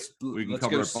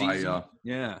cover it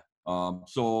by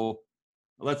so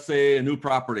let's say a new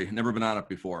property, never been on it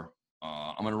before.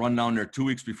 I'm going to run down there 2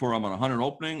 weeks before I'm on a 100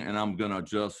 opening, and I'm going to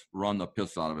just run the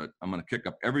piss out of it. I'm going to kick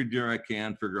up every deer I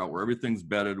can, figure out where everything's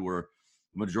bedded, where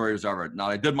the majority is are. Now,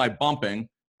 I did my bumping.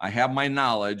 I have my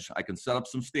knowledge. I can set up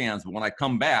some stands, but when I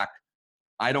come back,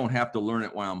 I don't have to learn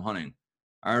it while I'm hunting.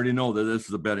 I already know that this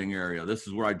is a bedding area. This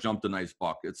is where I jumped a nice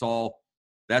buck.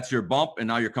 That's your bump, and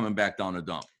now you're coming back down to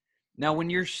dump. Now, when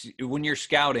you're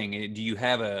scouting, do you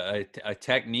have a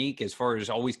technique as far as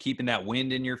always keeping that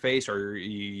wind in your face, or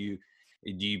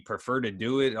do you prefer to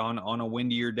do it on a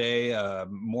windier day,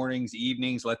 mornings,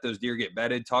 evenings, let those deer get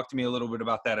bedded? Talk to me a little bit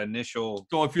about that initial.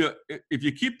 So if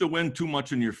you keep the wind too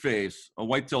much in your face, a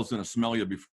whitetail's going to smell you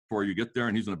before you get there,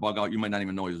 and he's going to bug out. You might not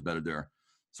even know he's bedded there.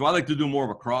 So I like to do more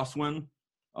of a crosswind,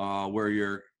 where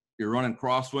you're running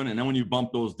crosswind, and then when you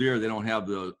bump those deer, they don't have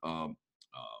the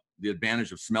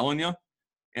advantage of smelling you.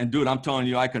 And dude, I'm telling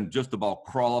you, I can just about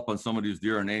crawl up on some of these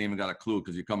deer and they ain't even got a clue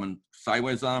because you're coming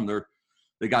sideways on them.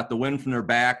 They got the wind from their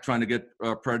back trying to get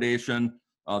predation.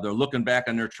 They're looking back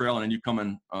on their trail, and then you come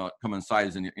in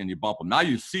sides and you bump them. Now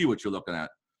you see what you're looking at.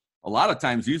 A lot of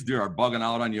times these deer are bugging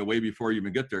out on you way before you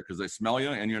even get there because they smell you,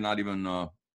 and you're not even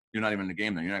in the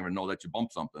game then. You're not even know that you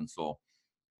bumped something. So,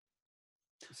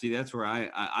 see, that's where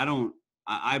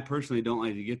I personally don't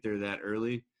like to get there that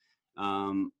early.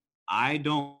 I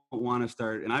don't want to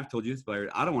start, and I've told you this, but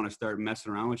I don't want to start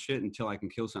messing around with shit until I can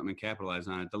kill something and capitalize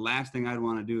on it. The last thing I'd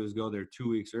want to do is go there 2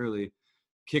 weeks early,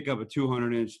 kick up a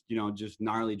 200-inch, just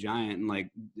gnarly giant, and like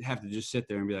have to just sit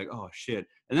there and be like, oh shit.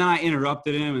 And then I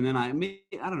interrupted him, and then I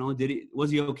don't know,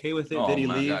 was he okay with it? Oh, did he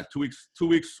leave? God. 2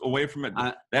 weeks away from it.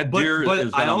 That deer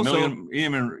is got a million. You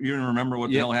even remember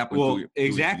what the hell happened? Well,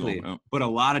 exactly. Ago. But a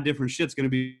lot of different shit's going to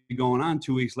be going on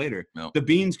 2 weeks later. Yep. The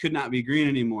beans could not be green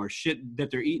anymore. Shit that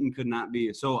they're eating could not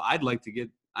be. So I'd like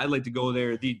to go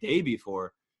there the day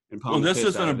before and pound. Well, this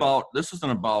isn't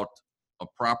about a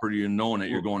property and knowing that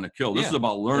you're going to kill. This is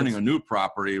about learning a new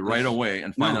property right away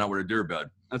and finding out where a deer bed.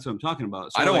 That's what I'm talking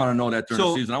about. So I don't want to know that during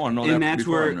the season. I want to know that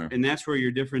before. And that's where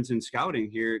your difference in scouting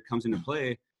here comes into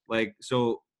play. Like,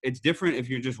 so it's different if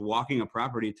you're just walking a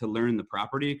property to learn the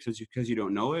property because you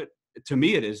don't know it. To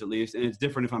me, it is at least, and it's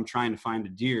different if I'm trying to find a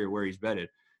deer where he's bedded.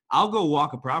 I'll go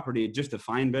walk a property just to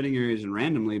find bedding areas and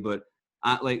randomly, but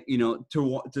to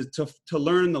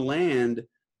learn the land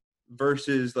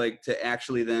versus like to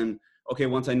actually then. Okay,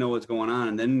 once I know what's going on,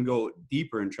 and then go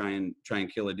deeper and try and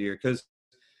kill a deer. Because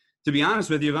to be honest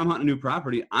with you, if I'm hunting a new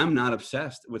property, I'm not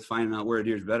obsessed with finding out where a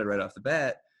deer's bedded right off the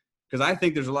bat. Because I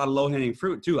think there's a lot of low-hanging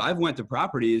fruit too. I've went to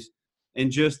properties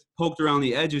and just poked around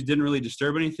the edges, didn't really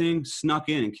disturb anything, snuck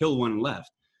in and killed one and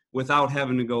left without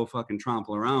having to go fucking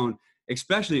tromple around.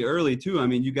 Especially early too. I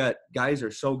mean, you got guys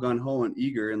are so gun-ho and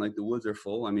eager, and like the woods are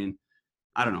full. I mean,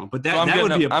 I don't know, but that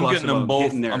would be a plus. I'm getting them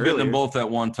both. I'm getting them both at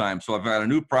one time. So I've got a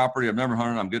new property I've never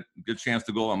hunted. I'm good chance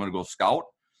to go. I'm going to go scout.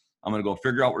 I'm going to go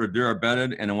figure out where the deer are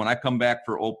bedded, and then when I come back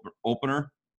for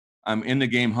opener, I'm in the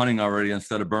game hunting already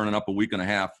instead of burning up a week and a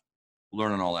half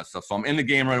learning all that stuff. So I'm in the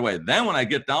game right away. Then when I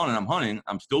get down and I'm hunting,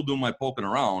 I'm still doing my poking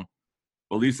around,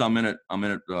 but at least I'm in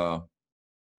it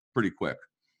pretty quick.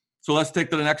 So let's take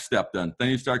to the next step then. Then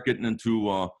you start getting into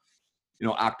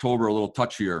October, a little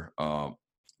touchier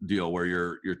deal where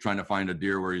you're trying to find a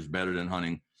deer where he's bedded and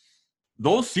hunting.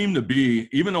 Those seem to be,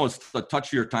 even though it's a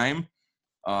touchier time,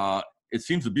 it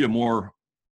seems to be a more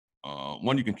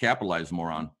one you can capitalize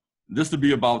more on. This would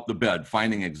be about the bed,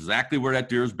 finding exactly where that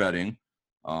deer is bedding,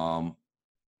 and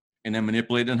then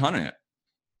manipulating and hunting it.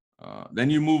 Then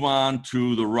you move on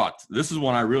to the rut. This is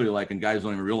one I really like, and guys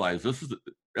don't even realize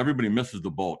everybody misses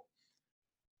the boat.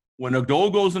 When a doe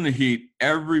goes in the heat,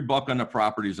 every buck on the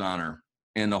property's on her.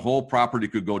 And the whole property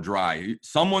could go dry.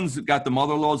 Someone's got the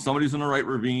mother lode, somebody's in the right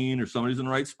ravine, or somebody's in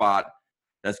the right spot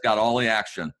that's got all the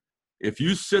action. If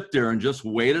you sit there and just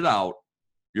wait it out,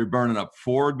 you're burning up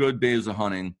 4 good days of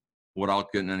hunting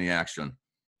without getting any action.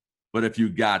 But if you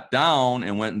got down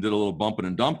and went and did a little bumping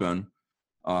and dumping,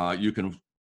 you can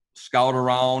scout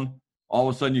around. All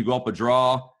of a sudden you go up a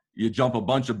draw, you jump a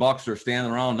bunch of bucks that are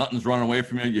standing around, nothing's running away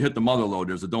from you. You hit the mother lode.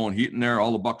 There's a doe and heat in there.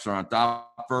 All the bucks are on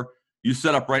top of her. You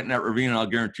set up right in that ravine, and I'll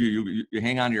guarantee you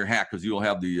hang on to your hat because you'll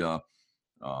have the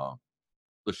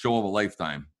show of a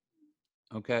lifetime.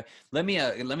 Okay, let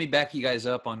me back you guys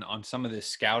up on some of this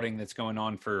scouting that's going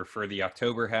on for the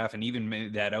October half, and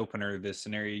even that opener, the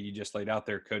scenario you just laid out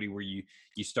there, Cody, where you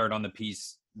start on the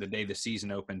piece the day the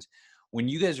season opens. When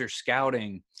you guys are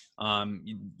scouting,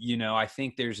 I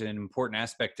think there's an important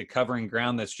aspect to covering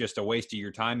ground that's just a waste of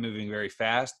your time moving very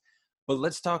fast. But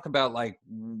let's talk about, like,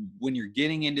 when you're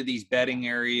getting into these bedding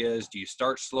areas, do you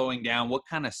start slowing down? What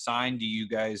kind of sign do you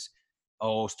guys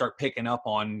start picking up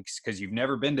on? Because you've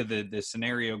never been to the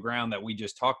scenario ground that we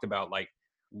just talked about. Like,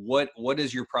 what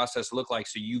does your process look like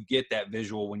so you get that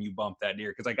visual when you bump that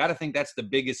deer? Because I got to think that's the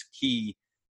biggest key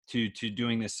to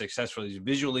doing this successfully, is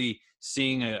visually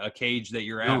seeing a cage that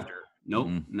you're after. Nope.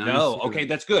 No. Okay,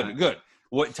 that's good. Good.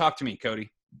 Talk to me,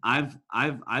 Cody.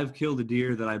 I've killed a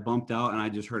deer that I bumped out and I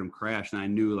just heard him crash, and I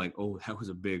knew, like, oh, that was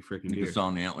a big freaking deer. You saw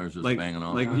the antlers just like, banging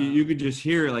on. Like you could just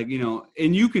hear, like,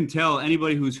 and you can tell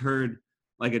anybody who's heard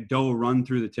like a doe run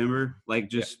through the timber, like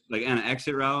just like on an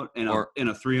exit route and a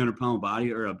 300-pound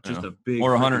body, or just a big,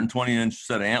 or 120-inch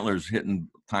set of antlers hitting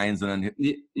tines and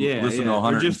then listen to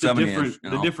 170-inch.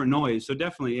 The different noise. So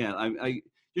definitely, I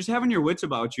just having your wits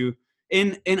about you,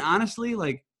 and honestly,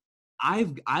 like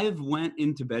I've went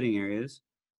into bedding areas.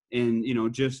 And,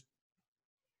 just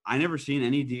I never seen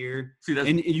any deer. See,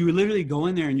 and you would literally go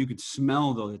in there and you could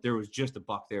smell though that there was just a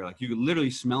buck there. Like you could literally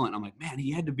smell it. And I'm like, man,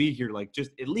 he had to be here like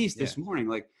just at least this morning.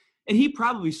 Like, and he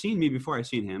probably seen me before I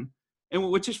seen him, and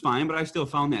which is fine. But I still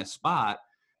found that spot.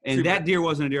 And that deer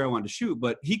wasn't a deer I wanted to shoot,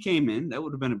 but he came in. That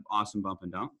would have been an awesome bump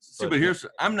and dump. But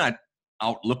I'm not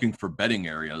out looking for bedding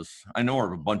areas. I know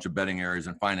of a bunch of bedding areas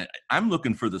and find it. I'm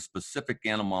looking for the specific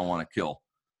animal I want to kill.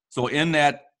 So in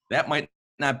that might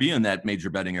not be in that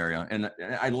major bedding area. And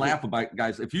I laugh about,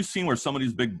 guys, if you've seen where some of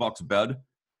these big bucks bed,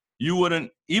 you wouldn't,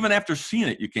 even after seeing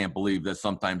it, you can't believe that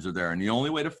sometimes they're there. And the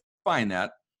only way to find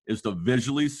that is to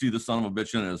visually see the son of a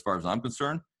bitch in it, as far as I'm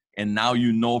concerned. And now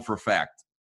you know for a fact.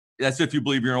 That's if you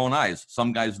believe your own eyes.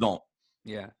 Some guys don't.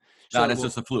 Yeah. So it's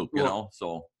just a fluke, you know?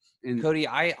 So. And Cody,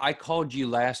 I called you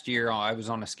last year. I was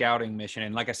on a scouting mission.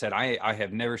 And like I said, I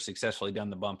have never successfully done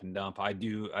the bump and dump.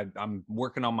 I'm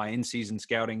working on my in-season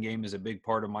scouting game is a big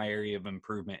part of my area of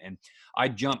improvement. And I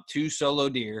jumped 2 solo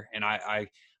deer, and I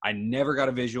never got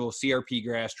a visual. CRP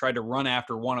grass, tried to run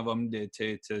after one of them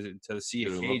to see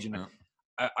a cage. And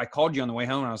I called you on the way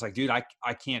home, and I was like, dude,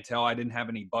 I can't tell. I didn't have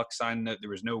any buck sign. There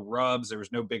was no rubs. There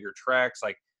was no bigger tracks.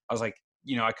 Like, I was like,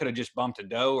 you know, I could have just bumped a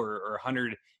doe or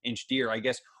 100-inch deer. I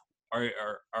guess,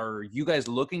 are you guys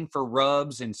looking for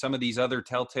rubs and some of these other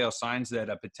telltale signs that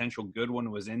a potential good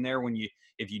one was in there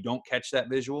if you don't catch that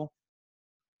visual?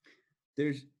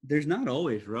 There's not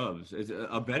always rubs.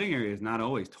 A bedding area is not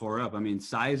always tore up. I mean,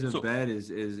 size of bed is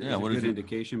a good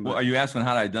indication. Well, are you asking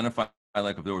how to identify,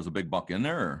 like, if there was a big buck in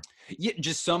there? Or? Yeah,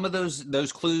 just some of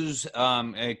those clues.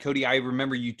 Cody, I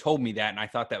remember you told me that, and I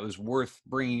thought that was worth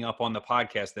bringing up on the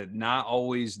podcast, that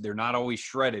they're not always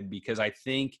shredded, because I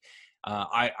think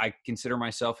I consider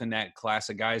myself in that class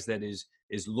of guys that is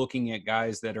looking at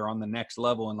guys that are on the next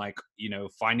level, and, like, you know,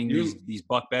 finding these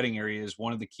buck bedding areas.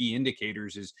 One of the key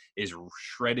indicators is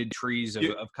shredded trees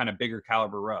of kind of bigger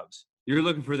caliber rubs. You're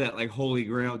looking for that, like, holy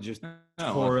grail, just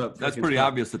tore up. That's pretty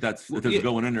obvious that there's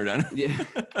going in there then.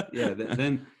 Yeah.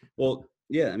 Then, well,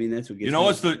 yeah. I mean, that's what gets. You know,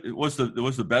 what's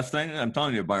the best thing? I'm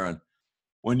telling you, Byron.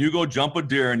 When you go jump a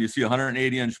deer and you see a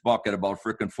 180-inch buck at about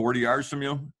freaking 40 yards from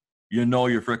you, you know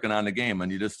you're freaking on the game,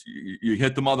 and you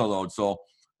hit the mother load. So,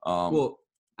 well,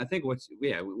 I think what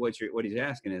he's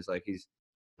asking is, like, he's.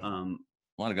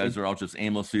 A lot of guys are out just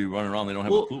aimlessly running around. They don't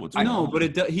have a clue what's going on. No,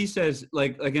 but he says,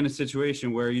 like in a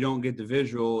situation where you don't get the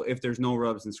visual, if there's no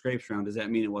rubs and scrapes around, does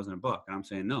that mean it wasn't a buck? And I'm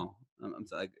saying no. I'm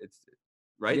like, it's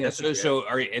right. Yeah. So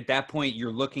at that point,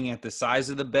 you're looking at the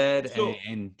size of the bed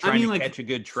and trying to catch a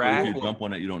good track. So you jump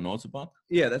one that you don't know it's a buck.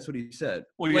 Yeah, that's what he said.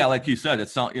 Well, yeah, like he said,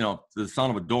 it's sound. You know, the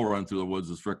sound of a doe running through the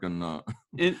woods is freaking.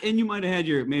 And you might have had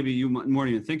you weren't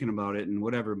even thinking about it and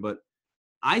whatever, but.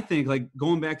 I think, like,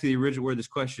 going back to the original where this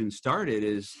question started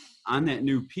is on that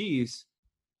new piece.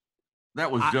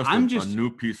 That was just a new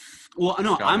piece. Well,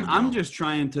 no, I'm just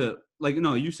trying to, like,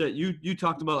 no, you said you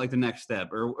talked about, like, the next step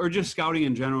or just scouting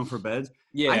in general for beds.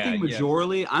 Yeah. I think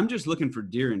majorly I'm just looking for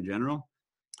deer in general.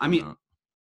 I mean,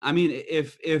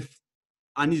 if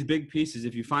on these big pieces,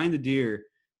 if you find the deer,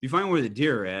 you find where the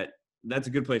deer are at, that's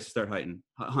a good place to start hunting.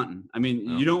 I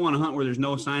mean, you don't want to hunt where there's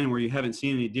no sign, where you haven't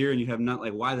seen any deer and you have not,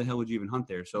 like, why the hell would you even hunt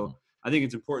there? So I think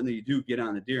it's important that you do get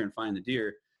on the deer and find the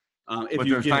deer. But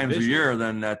there's times a year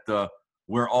then that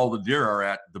where all the deer are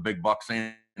at, the big bucks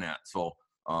ain't at. So,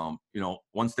 you know,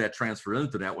 once that transfer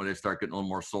into that, when they start getting a little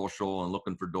more social and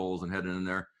looking for does and heading in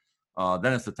there,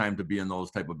 then it's the time to be in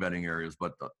those type of bedding areas.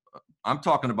 But I'm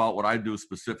talking about what I do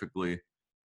specifically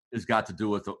has got to do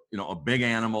with, you know, a big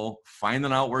animal,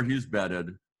 finding out where he's bedded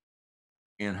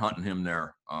and hunting him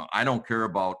there. I don't care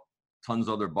about tons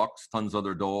of other bucks, tons of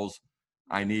other does.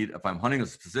 If I'm hunting a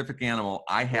specific animal,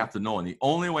 I have to know. And the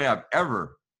only way I've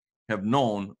ever have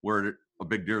known where a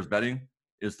big deer is bedding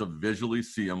is to visually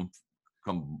see him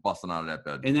come busting out of that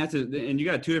bed. And and you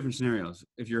got 2 different scenarios.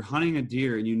 If you're hunting a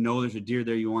deer and you know there's a deer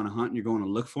there you want to hunt and you're going to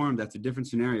look for him, that's a different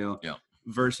scenario. Yeah.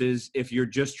 Versus if you're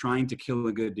just trying to kill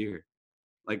a good deer.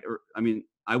 Like, I mean,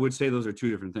 I would say those are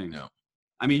 2 different things. Yeah.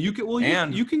 I mean, you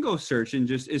can go search and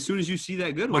just as soon as you see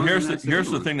that good one. But here's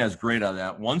the thing that's great on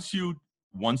that. Once you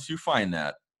find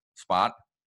that spot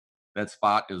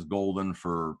is golden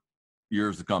for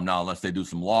years to come now, unless they do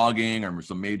some logging or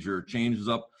some major changes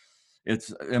up.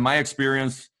 It's, in my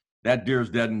experience, that deer's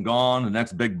dead and gone. The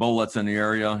next big bull that's in the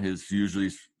area is usually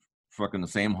fucking the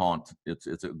same haunt. It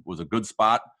was a good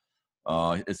spot.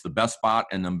 It's the best spot,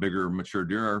 and then bigger mature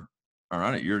deer are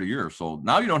on it year to year. So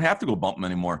now you don't have to go bump them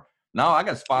anymore. Now I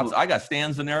got spots, I got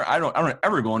stands in there. I don't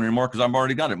ever go in anymore because I've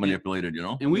already got it manipulated, you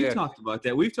know? And we've talked about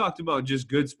that. We've talked about just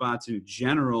good spots in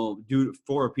general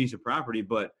for a piece of property,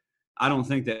 but I don't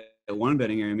think that one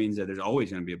bedding area means that there's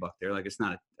always going to be a buck there. Like, it's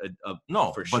not a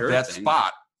no, for but sure that thing.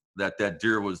 spot that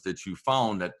deer was that you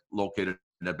found that located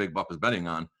that big buck was bedding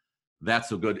on,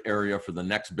 that's a good area for the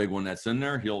next big one that's in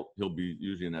there. He'll be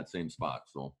usually in that same spot.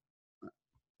 So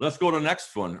let's go to the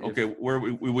next one. Okay, where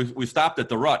we stopped at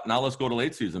the rut. Now let's go to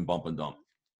late season bump and dump.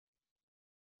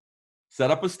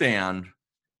 Set up a stand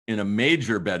in a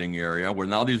major bedding area where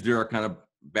now these deer are kind of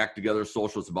back together,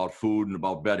 social. It's about food and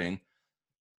about bedding.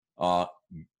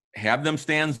 Have them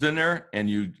stands in there, and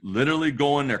you literally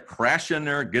go in there, crash in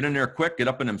there, get in there quick, get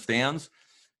up in them stands.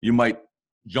 You might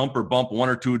jump or bump one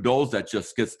or two does that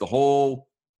just gets the whole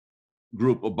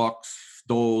group of bucks,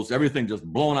 does, everything just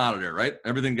blown out of there, right?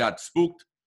 Everything got spooked.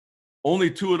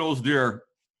 Only 2 of those deer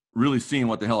really seeing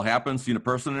what the hell happened, seeing a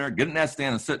person in there, get in that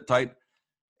stand and sit tight,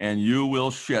 and you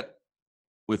will shit.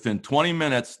 Within 20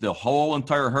 minutes, the whole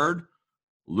entire herd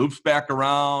loops back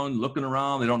around, looking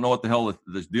around. They don't know what the hell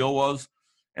this deal was.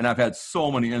 And I've had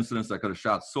so many incidents that could have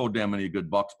shot so damn many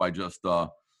good bucks by just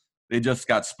they just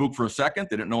got spooked for a second.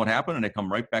 They didn't know what happened, and they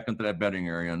come right back into that bedding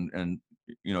area. And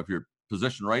you know, if you're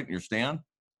positioned right in your stand,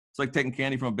 it's like taking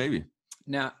candy from a baby.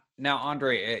 Now,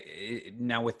 Andre,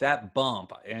 now with that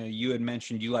bump, you had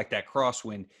mentioned you like that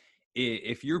crosswind.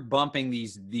 If you're bumping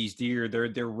these deer,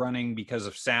 they're running because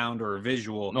of sound or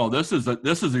visual. No, this is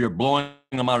you're blowing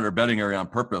them out of their bedding area on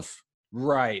purpose.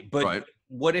 Right, but right.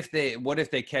 What if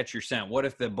they catch your scent? What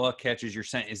if the buck catches your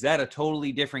scent? Is that a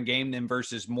totally different game than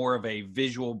versus more of a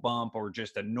visual bump or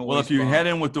just a noise? Well, if you bump? head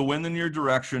in with the wind in your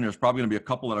direction, there's probably going to be a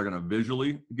couple that are going to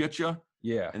visually get you.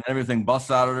 Yeah. And everything busts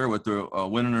out of there with the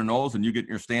wind in their nose, and you get in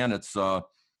your stand. It's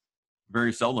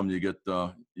very seldom you get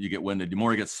winded. The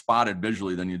more you get spotted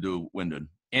visually than you do winded.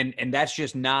 And that's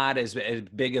just not as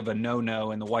big of a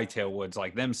no-no in the whitetail woods.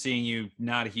 Like them seeing you,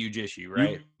 not a huge issue,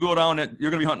 right? You go down it.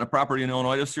 You're going to be hunting a property in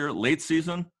Illinois this year, late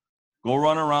season. Go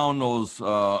run around those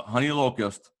honey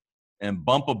locust and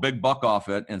bump a big buck off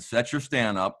it, and set your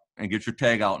stand up and get your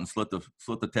tag out and slit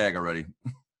the tag already,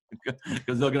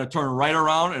 because they're going to turn right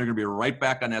around and they're going to be right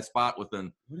back on that spot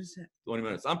within. What is that? 20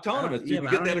 minutes. I'm telling them. Yeah,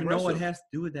 but I don't even know what it has to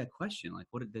do with that question. Like,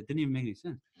 that didn't even make any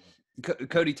sense.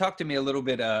 Cody, talk to me a little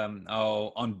bit on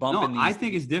bumping. No, I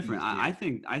think it's different. I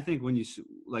think when you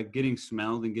like getting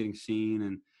smelled and getting seen,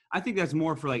 and I think that's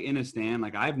more for like in a stand.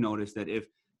 Like I've noticed that if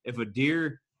a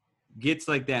deer gets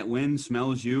like that wind,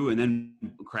 smells you, and then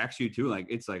cracks you too, like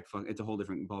it's a whole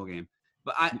different ball game.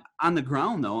 But on the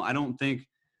ground though, I don't think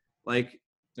like.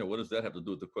 Yeah, what does that have to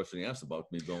do with the question he asked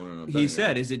about me going in? He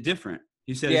said, "Is it different?"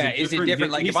 He said, "Yeah, is it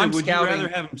different?" Like if I'm would scouting, you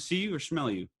rather have him see you or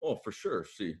smell you? Oh, for sure,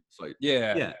 see, sight.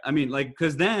 Yeah. I mean, like,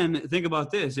 because then think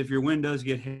about this: if your wind does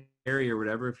get hairy or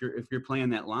whatever, if you're playing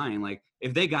that line, like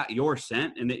if they got your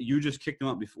scent and that you just kicked them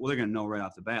up before, they're gonna know right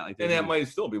off the bat. Like, and that might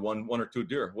still be one or two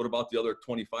deer. What about the other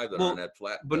 25 that are on that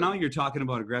flat? But now you're talking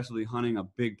about aggressively hunting a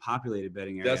big populated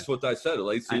bedding area. That's what I said.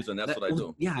 Late season, that's what I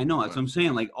do. Yeah, I know. That's what I'm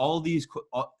saying. Like all these,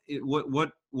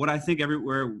 what I think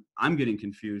everywhere I'm getting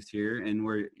confused here, and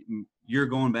where you're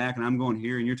going back and I'm going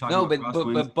here, and you're talking. No,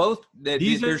 about but both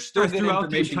there's still good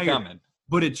information coming.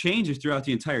 But it changes throughout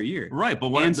the entire year. Right, but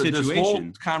this whole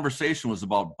conversation was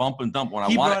about bump and dump. What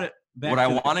I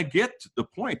want to get to the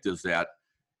point is that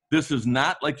this is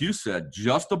not, like you said,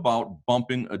 just about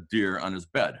bumping a deer on his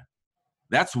bed.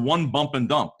 That's one bump and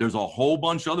dump. There's a whole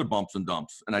bunch of other bumps and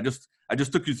dumps. And I just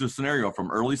took you through a scenario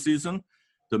from early season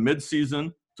to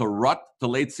mid-season to rut to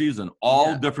late season,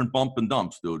 all different bump and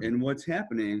dumps, dude. And what's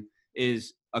happening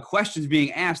is a question's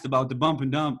being asked about the bump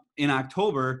and dump in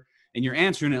October, and you're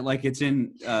answering it like it's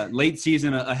in late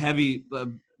season, a heavy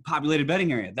populated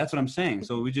bedding area. That's what I'm saying.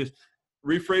 So we just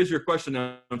rephrase your question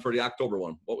for the October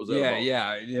one. What was that about?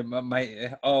 Yeah.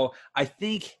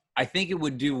 I think it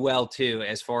would do well too,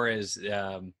 as far as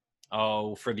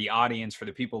for the audience, for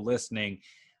the people listening.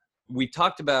 We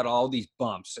talked about all these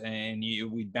bumps, and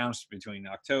we bounced between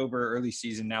October, early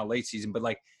season, now late season, but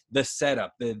like the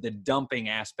setup, the dumping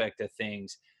aspect of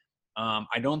things.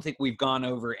 I don't think we've gone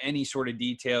over any sort of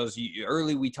details.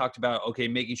 Early, we talked about, okay,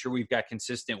 making sure we've got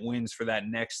consistent wins for that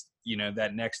next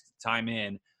time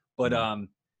in. But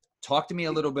talk to me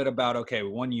a little bit about, okay,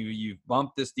 one, you've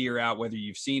bumped this deer out, whether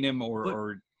you've seen him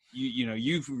or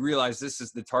you've realized this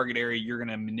is the target area you're going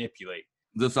to manipulate.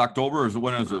 This October,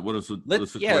 when is it? What is the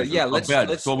situation?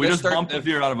 Let's so we just bumped the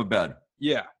deer out of a bed.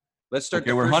 Yeah. Let's start.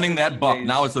 Okay, we're hunting that buck.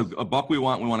 Now it's a buck we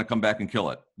want. We want to come back and kill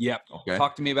it. Yep. Okay.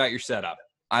 Talk to me about your setup.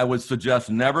 I would suggest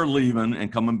never leaving and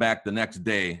coming back the next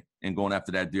day and going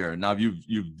after that deer. Now, you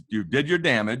did your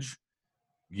damage.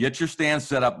 Get your stand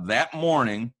set up that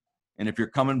morning, and if you're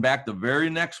coming back the very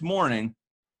next morning,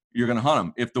 you're going to hunt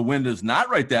them. If the wind is not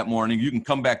right that morning, you can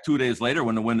come back 2 days later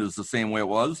when the wind is the same way it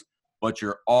was, but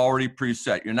you're already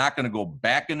preset. You're not going to go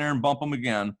back in there and bump them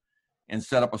again. and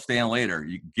set up a stand later.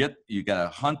 You got to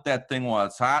hunt that thing while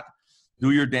it's hot,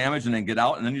 do your damage, and then get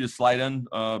out, and then you just slide in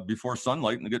before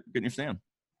sunlight and get in your stand.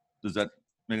 Does that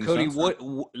make any Cody, sense?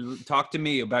 What talk to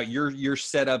me about your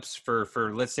setups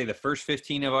for let's say the first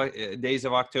 15 days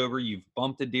of October. You've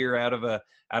bumped a deer out of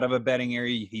a bedding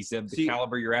area. He said the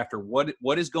caliber you're after.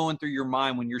 What is going through your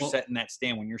mind when you're setting that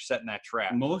stand, when you're setting that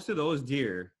trap? Most of those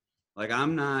deer, like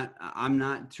I'm not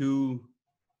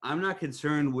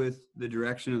concerned with the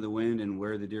direction of the wind and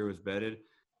where the deer was bedded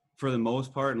for the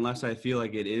most part, unless I feel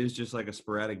like it is just like a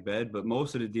sporadic bed. But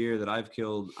most of the deer that I've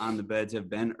killed on the beds have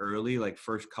been early, like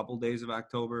first couple days of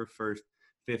October, first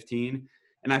 15.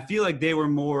 And I feel like they were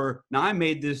more, now I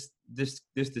made this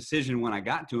decision when I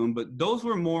got to them, but those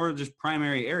were more just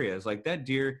primary areas like that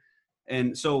deer.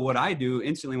 And so what I do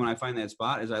instantly when I find that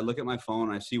spot is I look at my phone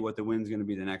and I see what the wind's going to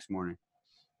be the next morning.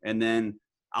 And then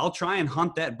I'll try and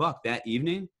hunt that buck that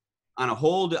evening on a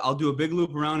hold. I'll do a big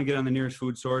loop around and get on the nearest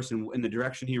food source and in the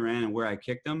direction he ran and where I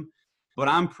kicked him. But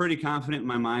I'm pretty confident in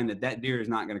my mind that deer is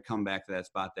not going to come back to that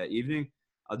spot that evening.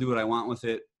 I'll do what I want with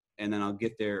it, and then I'll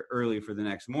get there early for the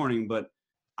next morning. But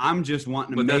I'm just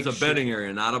wanting to But make that's a bedding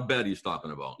area, not a bed he's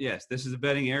talking about. Yes, this is a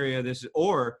bedding area.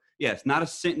 Not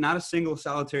a single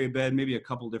solitary bed, maybe a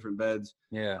couple different beds.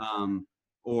 Yeah.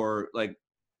 Or like.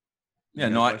 Yeah,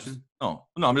 no,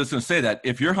 I'm just going to say that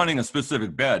if you're hunting a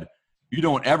specific bed, you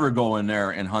don't ever go in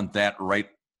there and hunt that right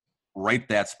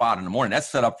that spot in the morning. That's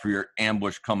set up for your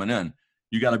ambush coming in.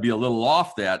 You got to be a little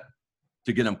off that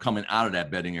to get them coming out of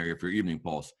that bedding area for your evening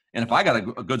pulse. And if I got a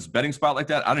good bedding spot like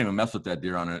that, I don't even mess with that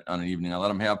deer on an evening. I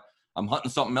let them I'm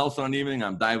hunting something else on an evening.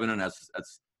 I'm diving in. That's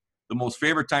the most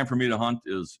favorite time for me to hunt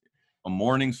is a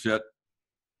morning sit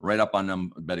right up on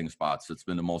them bedding spots. It's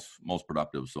been the most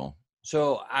productive.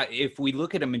 So if we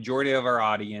look at a majority of our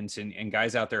audience and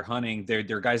guys out there hunting,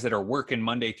 they're guys that are working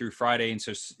Monday through Friday. And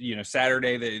so,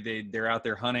 Saturday, they're out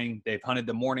there hunting. They've hunted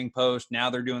the morning post.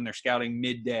 Now they're doing their scouting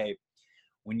midday.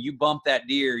 When you bump that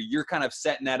deer, you're kind of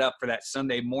setting that up for that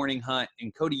Sunday morning hunt.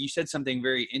 And Cody, you said something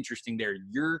very interesting there.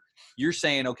 You're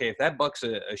saying, okay, if that buck's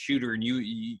a shooter and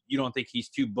you don't think he's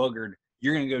too boogered,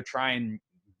 you're going to go try and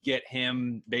get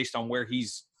him based on where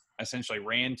he's essentially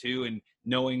ran to and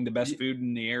knowing the best food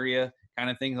in the area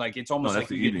kind of thing. Like it's almost like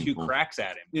you get two cracks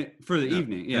at him. Yeah, for the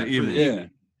evening. Yeah,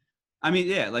 evening. I mean,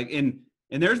 yeah, like and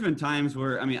there's been times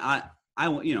where I mean I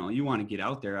you want to get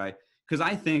out there. Because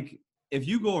I think if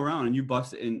you go around and you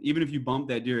bust it, and even if you bump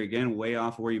that deer again way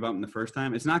off where you bumped him the first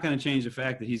time, it's not going to change the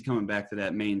fact that he's coming back to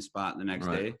that main spot the next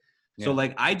day. Yeah. So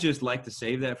like I just like to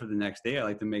save that for the next day. I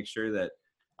like to make sure that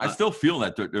I still feel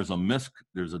that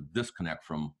there's a disconnect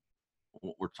from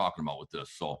what we're talking about with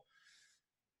this. So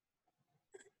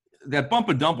that bump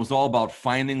and dump was all about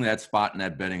finding that spot in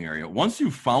that bedding area. Once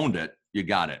you found it, you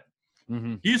got it.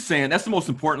 Mm-hmm. He's saying that's the most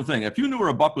important thing. If you knew where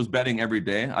a buck was bedding every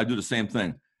day, I do the same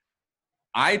thing.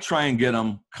 I try and get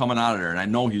him coming out of there, and I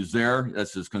know he's there.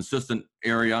 That's his consistent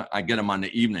area. I get him on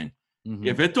the evening. Mm-hmm.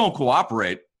 If it don't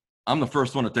cooperate, I'm the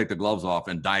first one to take the gloves off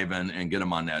and dive in and get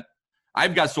him on that.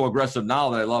 I've got so aggressive now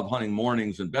that I love hunting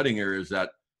mornings and bedding areas that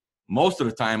most of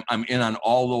the time I'm in on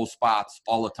all those spots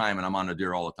all the time, and I'm on the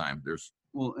deer all the time.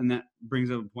 And that brings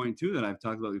up a point too that I've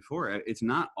talked about before. It's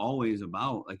not always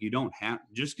about like you don't have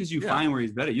just because you find where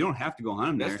he's bedded, you don't have to go hunt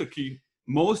him there. That's the key.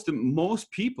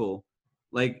 Most people,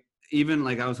 like even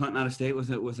like I was hunting out of state with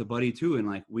a buddy too, and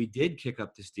like we did kick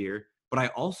up this deer, but I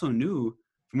also knew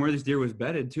from where this deer was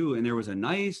bedded too, and there was a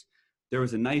nice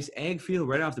ag field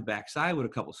right off the backside with a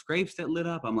couple scrapes that lit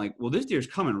up. I'm like, well, this deer's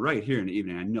coming right here in the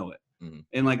evening. I know it. Mm-hmm.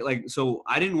 And like so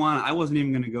I wasn't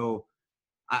even going to go.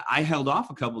 I held off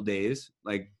a couple days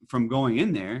like from going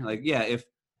in there. Like, yeah, if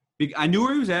I knew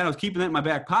where he was at, I was keeping that in my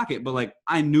back pocket, but like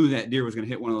I knew that deer was going to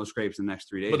hit one of those scrapes in the next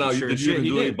 3 days. But now, did you even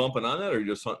do any bumping on that, or you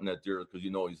just hunting that deer because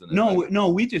you know he's in that? No,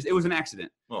 it was an accident.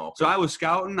 Oh, okay. So I was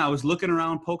scouting, I was looking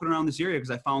around, poking around this area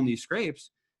because I found these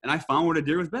scrapes, and I found where the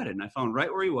deer was bedded, and I found right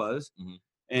where he was, mm-hmm.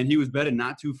 and he was bedded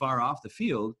not too far off the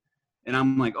field. And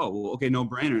I'm like, oh, well, okay, no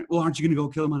brainer. Well, aren't you going to go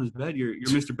kill him on his bed? You're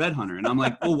Mr. Bed Hunter. And I'm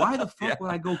like, well, why the fuck would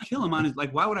I go kill him on his,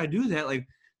 like, why would I do that? Like,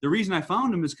 the reason I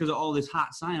found him is because of all this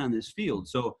hot sign on this field.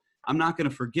 So I'm not going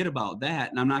to forget about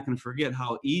that. And I'm not going to forget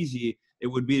how easy it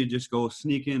would be to just go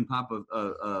sneak in, pop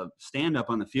a stand up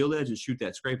on the field edge and shoot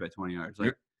that scrape at 20 yards.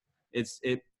 Like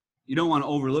you don't want to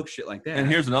overlook shit like that. And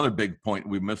here's another big point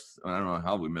we missed. I don't know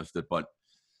how we missed it, but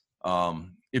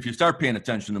if you start paying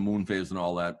attention to moon phase and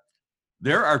all that,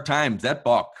 there are times that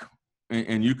buck,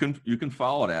 and you can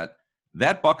follow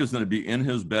that buck is going to be in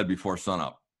his bed before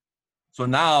sunup. So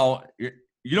now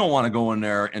you don't want to go in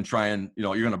there and try and,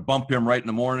 you're going to bump him right in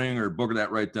the morning or booger that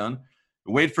right then.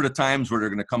 wait for the times where they're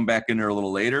going to come back in there a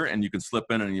little later, and you can slip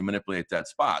in and you manipulate that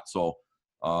spot. So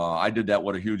I did that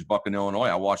with a huge buck in Illinois.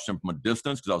 I watched him from a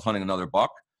distance because I was hunting another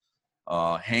buck,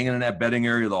 hanging in that bedding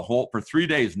area for 3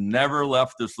 days, never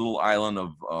left this little island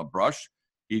of brush.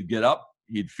 He'd get up,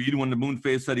 he'd feed when the moon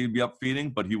phase said he'd be up feeding,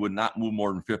 but he would not move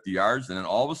more than 50 yards. And then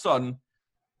all of a sudden,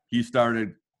 he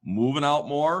started moving out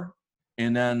more.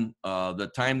 And then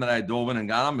the time that I dove in and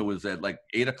got him, it was at like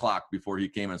 8 o'clock before he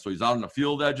came in. So he's out on the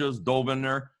field edges, dove in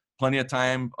there, plenty of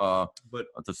time but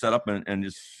to set up and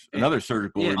just another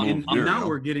surgical remove deer. Now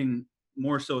we're getting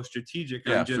more so strategic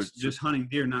on just hunting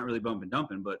deer, not really bumping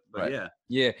dumping. But right.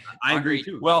 Yeah, I agree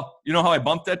too. Well, you know how I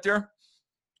bumped that deer?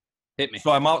 Hit me.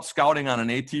 So I'm out scouting on an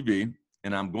ATV,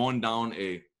 and I'm going down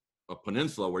a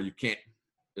peninsula where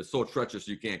it's so treacherous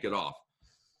you can't get off.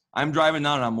 I'm driving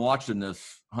down and I'm watching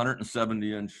this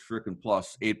 170-inch freaking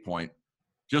plus 8-point,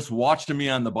 just watching me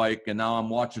on the bike, and now I'm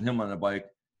watching him on the bike.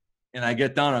 And I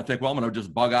get down and I think, well, I'm going to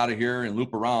just bug out of here and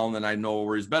loop around, and I know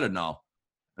where he's bedded now.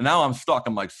 And now I'm stuck.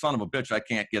 I'm like, son of a bitch, I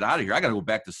can't get out of here. I got to go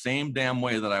back the same damn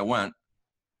way that I went.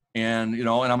 And, and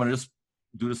I'm going to just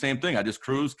do the same thing. I just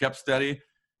cruised, kept steady,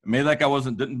 made like I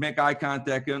didn't make eye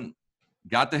contact, and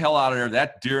got the hell out of there.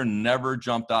 That deer never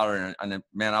jumped out of there. And then,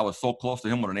 man, I was so close to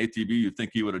him with an ATV, you'd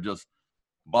think he would have just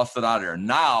busted out of there.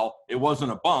 Now, it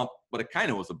wasn't a bump, but it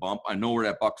kind of was a bump. I know where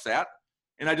that buck's at.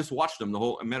 And I just watched him the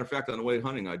whole – matter of fact, on the way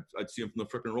hunting, I'd see him from the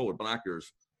freaking road with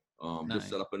binoculars just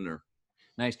set up in there.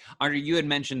 Nice. Andre, you had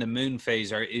mentioned the moon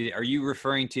phase. Are you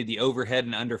referring to the overhead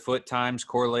and underfoot times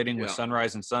correlating with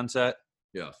sunrise and sunset?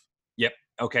 Yes. Yep.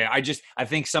 Okay. I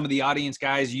think some of the audience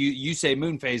guys, you say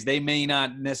moon phase, they may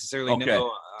not necessarily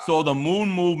know. So the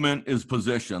moon movement is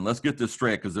position. Let's get this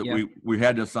straight because we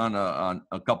had this on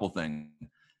a couple things.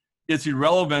 It's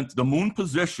irrelevant. The moon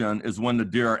position is when the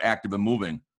deer are active and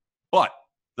moving. But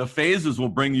the phases will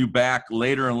bring you back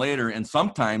later and later, and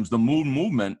sometimes the moon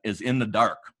movement is in the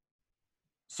dark.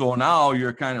 So now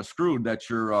you're kind of screwed that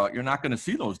you're not going to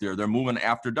see those deer. They're moving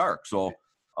after dark. So,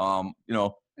 and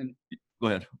go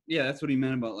ahead. Yeah, that's what he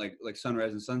meant about like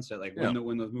sunrise and sunset, like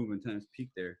when those movement times peak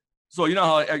there. So you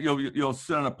know how you'll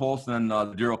sit on a post and then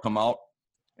the deer will come out,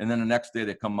 and then the next day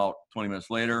they come out 20 minutes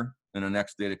later, and the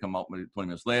next day they come out 20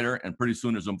 minutes later, and pretty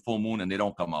soon there's a full moon and they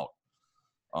don't come out.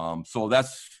 So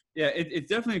that's it's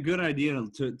definitely a good idea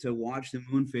to watch the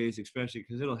moon phase, especially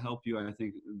because it'll help you. I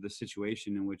think the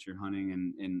situation in which you're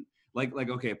hunting and like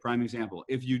okay, prime example.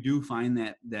 If you do find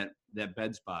that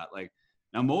bed spot, like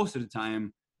now most of the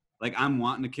time, like I'm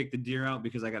wanting to kick the deer out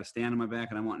because I got to stand on my back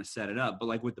and I'm wanting to set it up. But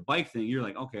like with the bike thing, you're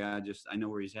like, okay, I know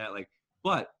where he's at. Like,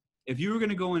 but if you were going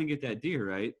to go in and get that deer,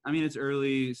 right? I mean, it's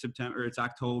early September, it's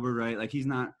October, right? Like you're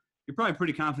probably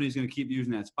pretty confident he's going to keep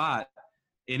using that spot,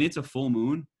 and it's a full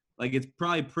moon. Like it's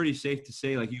probably pretty safe to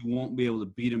say like you won't be able to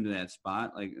beat him to that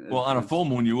spot. Like, well, on a full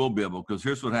moon you will be able, because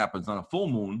here's what happens on a full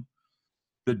moon: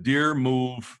 the deer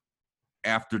move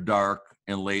after dark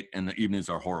and late, and the evenings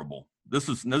are horrible. This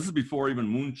is before even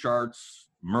moon charts,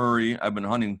 Murray. I've been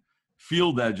hunting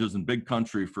field edges in big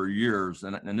country for years,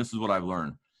 and this is what I've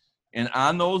learned. And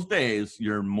on those days,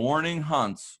 your morning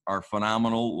hunts are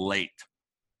phenomenal late.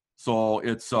 So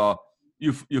it's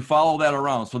you follow that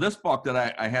around. So this buck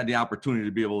that I had the opportunity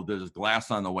to be able to just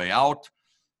glass on the way out,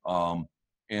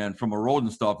 and from a road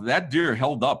and stuff, that deer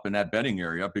held up in that bedding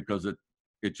area because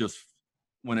it just,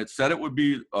 when it said it would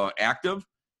be active,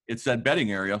 it said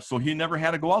bedding area. So he never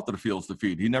had to go out to the fields to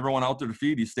feed. He never went out to the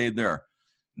feed. He stayed there.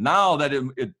 Now that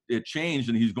it changed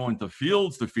and he's going to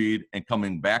fields to feed and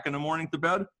coming back in the morning to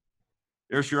bed,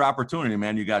 there's your opportunity,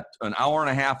 man. You got an hour and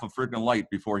a half of freaking light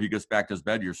before he gets back to his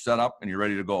bed. You're set up and you're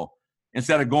ready to go.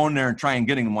 Instead of going there and trying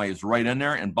getting him while he's right in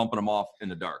there and bumping him off in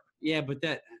the dark. Yeah, but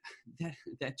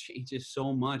that changes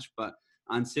so much. But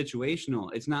on situational,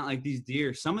 it's not like these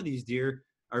deer. Some of these deer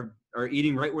are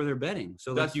eating right where they're bedding.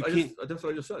 So that's what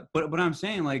I just said. But I'm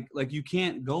saying like you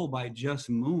can't go by just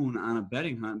moon on a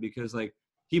bedding hunt because like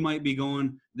he might be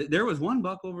going. There was one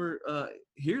buck over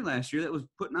here last year that was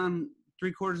putting on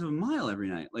 3/4 of a mile every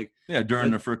night. Like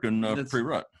during the freaking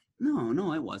pre-rut.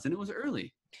 No, it wasn't. It was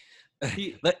early.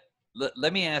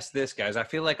 Let me ask this, guys. I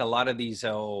feel like a lot of these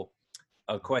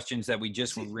questions that we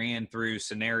just ran through,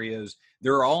 scenarios,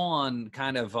 they're all on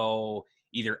kind of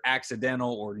either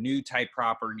accidental or new type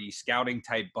property, scouting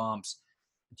type bumps.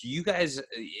 Do you guys,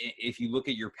 if you look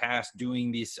at your past,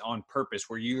 doing this on purpose,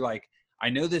 where you like, I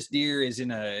know this deer is in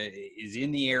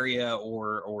the area,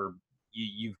 or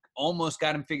you've almost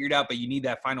got him figured out, but you need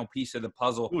that final piece of the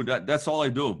puzzle? Ooh, that's all I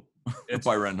do.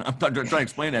 Byron, I'm trying to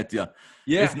explain that to you.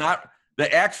 Yeah, it's not.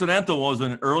 The accidental was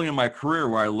early in my career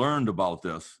where I learned about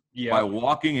this by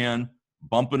walking in,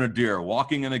 bumping a deer,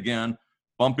 walking in again,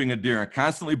 bumping a deer and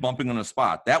constantly bumping on a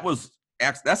spot.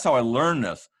 That's how I learned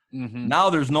this. Mm-hmm. Now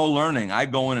there's no learning. I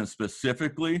go in and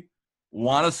specifically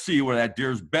want to see where that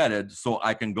deer's bedded so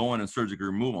I can go in and surgically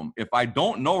remove him. If I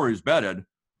don't know where he's bedded,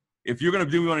 if you're going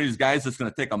to be one of these guys that's going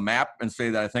to take a map and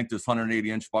say that I think this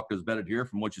 180-inch buck is bedded here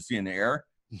from what you see in the air,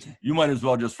 you might as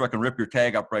well just freaking rip your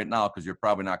tag up right now because you're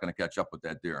probably not going to catch up with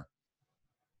that deer.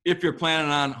 If you're planning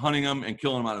on hunting him and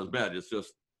killing him out of his bed,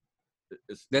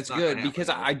 that's good, because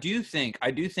I do think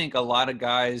a lot of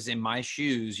guys in my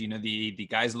shoes, the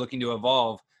guys looking to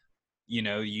evolve,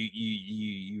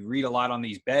 you read a lot on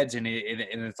these beds, and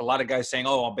it's a lot of guys saying,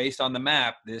 oh, well, based on the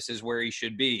map, this is where he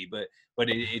should be. But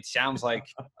it sounds like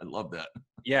I love that.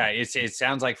 Yeah, it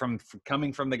sounds like from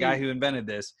coming from the guy who invented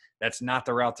this, that's not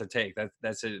the route to take.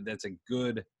 That's a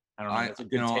good. I don't know. That's a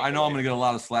good I know I'm going to get a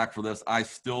lot of slack for this. I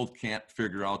still can't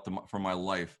figure out for my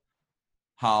life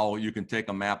how you can take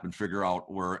a map and figure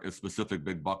out where a specific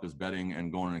big buck is bedding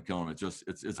and going and killing it.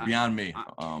 It's beyond me.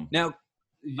 Now,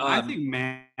 I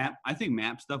think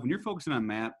map stuff. When you're focusing on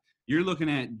map, you're looking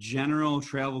at general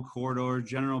travel corridors,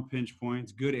 general pinch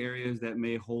points, good areas that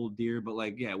may hold deer. But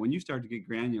when you start to get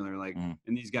granular, and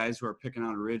these guys who are picking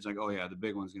out a ridge, oh yeah, the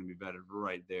big one's going to be bedded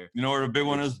right there. You know where the big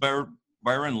one is,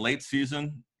 Byron? Late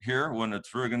season here when it's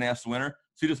friggin' nasty winter.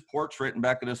 See this porch right in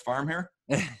back of this farm here?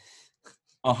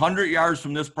 100 yards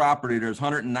from this property, there's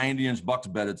 190-inch bucks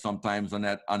bedded sometimes on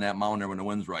that mound there when the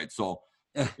wind's right. So,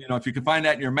 if you can find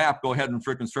that in your map, go ahead and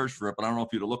freaking search for it. But I don't know if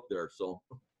you'd look there. So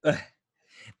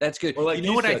that's good. Well, you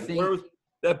know what, I think? Where was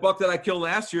that buck that I killed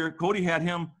last year? Cody had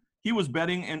him. He was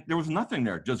bedding, and there was nothing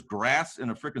there, just grass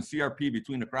and a freaking CRP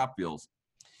between the crop fields.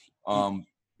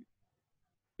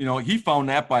 He found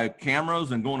that by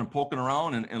cameras and going and poking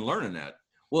around and learning that.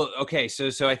 Well, okay,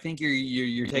 so I think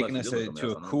you're taking us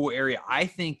to a cool area. I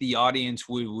think the audience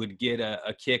would get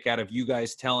a kick out of you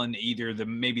guys telling either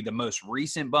maybe the most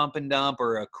recent bump and dump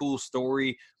or a cool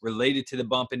story related to the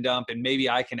bump and dump, and maybe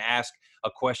I can ask a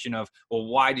question of, well,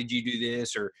 why did you do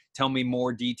this, or tell me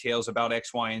more details about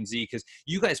X, Y, and Z, because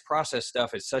you guys process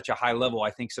stuff at such a high level.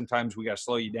 I think sometimes we got to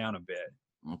slow you down a bit.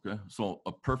 Okay, so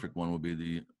a perfect one would be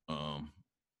the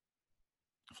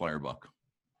flyer buck.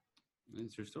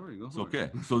 It's your story. Go for it. Okay.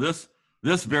 So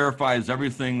this verifies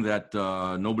everything that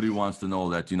nobody wants to know,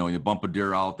 that, you bump a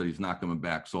deer out, that he's not coming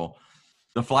back. So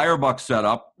the flyer buck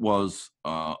setup was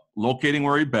locating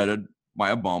where he bedded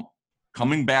by a bump.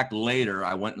 Coming back later,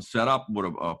 I went and set up with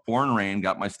a pouring rain,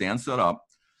 got my stand set up.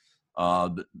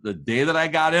 The day that I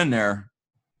got in there,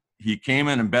 he came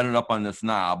in and bedded up on this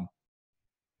knob,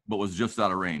 but was just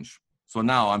out of range. So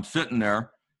now I'm sitting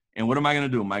there, and what am I going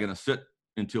to do? Am I going to sit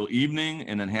until evening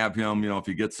and then have him, if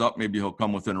he gets up, maybe he'll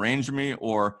come within range of me?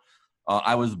 Or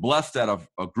I was blessed that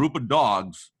a group of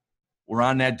dogs were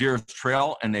on that deer's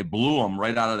trail, and they blew him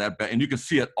right out of that bed. And you can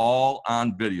see it all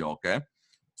on video, okay?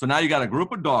 So now you got a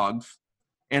group of dogs,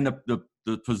 and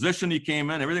the position he came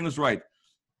in, everything was right.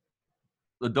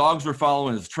 The dogs were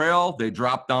following his trail. They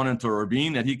dropped down into a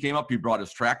ravine that he came up. He brought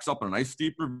his tracks up in a nice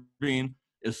steep ravine.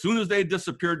 As soon as they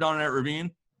disappeared down in that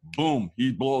ravine, boom,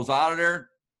 he blows out of there.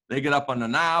 They get up on the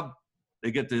knob,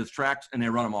 they get to his tracks, and they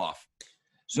run him off.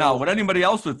 So, now, what anybody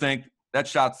else would think, that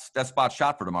spot's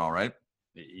shot for tomorrow, right?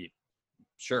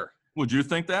 Sure. Would you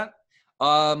think that?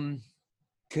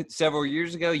 Several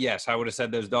years ago, yes, I would have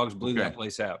said those dogs blew that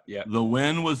place out. Yeah. The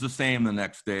wind was the same the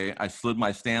next day. I slid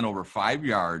my stand over 5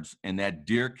 yards, and that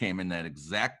deer came in that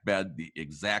exact bed the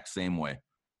exact same way,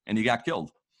 and he got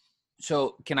killed.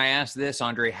 So can I ask this,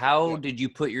 Andre? How did you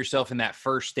put yourself in that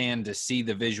first stand to see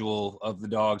the visual of the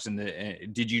dogs? And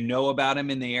did you know about him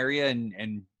in the area?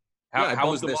 And how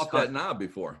was this? I bumped him off that knob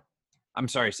before. I'm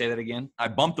sorry, say that again. I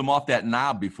bumped him off that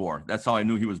knob before. That's how I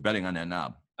knew he was bedding on that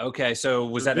knob. Okay, so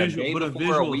was that a day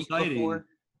before, a week before?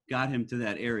 Got him to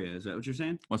that area. Is that what you're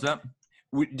saying? What's that?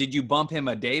 Did you bump him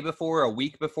a day before, a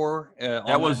week before?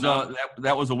 That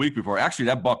was a week before. Actually,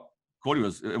 that buck, Cody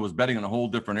was bedding in a whole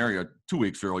different area 2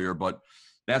 weeks earlier, but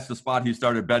that's the spot he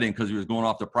started bedding because he was going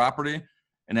off the property,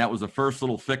 and that was the first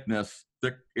little thick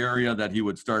area that he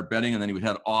would start bedding, and then he would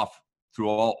head off through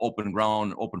all open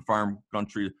ground, open farm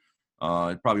country.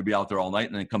 He'd probably be out there all night,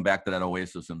 and then come back to that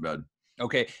oasis in bed.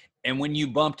 Okay, and when you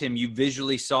bumped him, you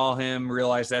visually saw him,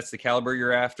 realized that's the caliber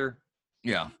you're after?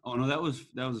 Yeah. Oh no, that was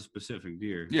a specific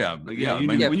deer. Yeah,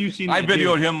 when you seen, I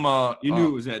videoed him. You knew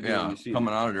it was that deer. Yeah,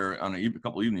 coming out of there on a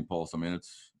couple evening posts. I mean,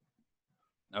 it's.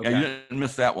 Okay. Yeah, you didn't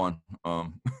miss that one.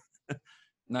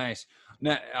 Nice.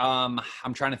 Now,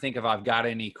 I'm trying to think if I've got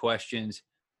any questions.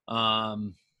 Now,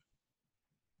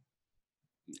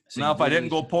 if I didn't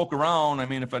go poke around,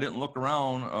 if I didn't look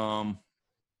around,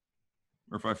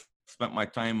 or if I spent my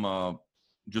time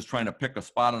just trying to pick a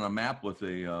spot on a map with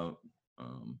a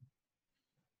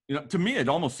You know, to me, it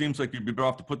almost seems like you'd be better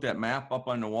off to put that map up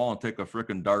on the wall and take a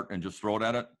frickin' dart and just throw it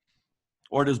at it.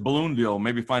 Or this balloon deal,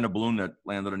 maybe find a balloon that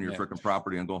landed on your frickin'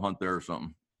 property and go hunt there or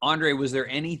something. Andre, was there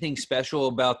anything special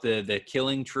about the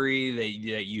killing tree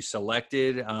that you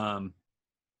selected,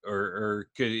 or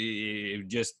could it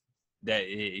just that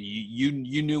you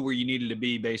knew where you needed to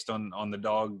be based on the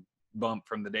dog bump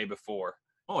from the day before?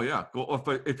 Oh yeah,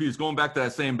 if he's going back to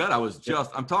that same bed,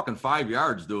 I'm talking 5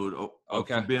 yards, dude.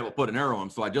 Okay, being able to put an arrow in.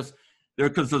 So I just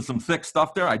because there's some thick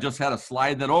stuff there, I just had to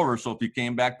slide that over. So if he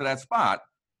came back to that spot,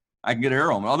 I can get an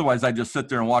arrow in. Otherwise, I just sit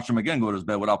there and watch him again go to his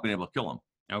bed without being able to kill him.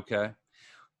 Okay.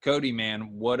 Cody,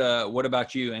 man, what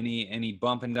about you? Any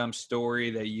bump and dump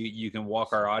story that you can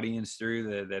walk our audience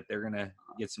through that they're gonna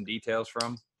get some details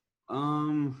from?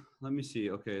 Let me see.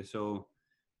 Okay, so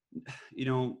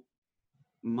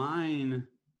mine.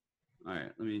 All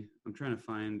right, I'm trying to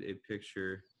find a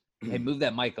picture. Hey, move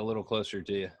that mic a little closer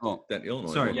to you. Oh, that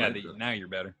Illinois. Sorry. Yeah, now you're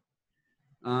better.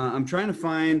 I'm trying to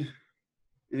find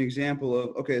an example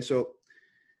of. Okay, so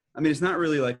it's not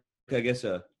really like I guess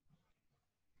a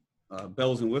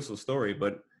bells and whistles story,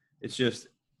 but it's just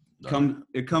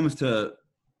it comes to.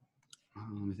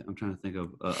 I'm trying to think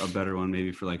of a better one,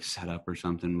 maybe for like setup or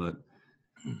something, but.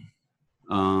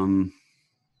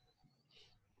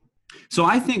 So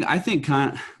I think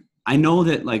I know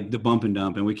that like the bump and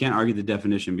dump, and we can't argue the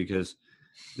definition because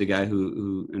the guy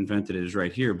who invented it is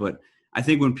right here. But I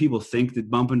think when people think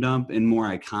that bump and dump and more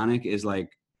iconic is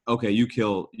like, okay, you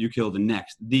kill the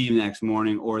next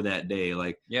morning or that day.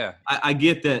 Like, yeah, I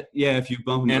get that. Yeah, if you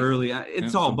bump them early,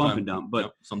 it's all bump and dump.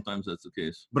 But sometimes that's the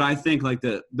case. But I think like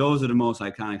those are the most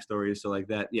iconic stories. So like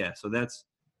that, yeah. So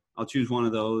I'll choose one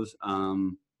of those.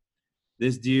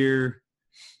 This deer.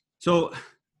 So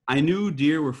I knew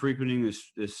deer were frequenting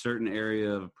this certain area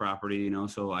of property,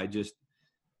 so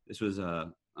this was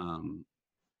a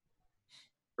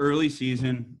early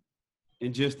season,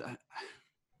 and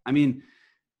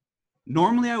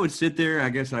normally I would sit there. I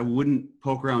guess I wouldn't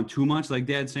poke around too much, like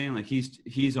Dad's saying, like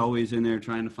he's always in there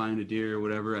trying to find a deer or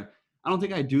whatever. I don't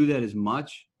think I do that as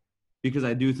much because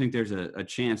I do think there's a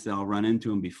chance that I'll run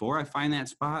into him before I find that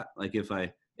spot, like if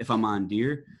I'm on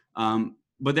deer.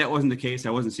 But that wasn't the case. I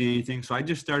wasn't seeing anything. So I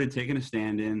just started taking a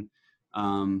stand in.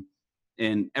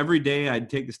 And every day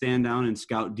I'd take the stand down and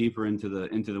scout deeper into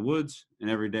the woods. And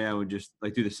every day I would just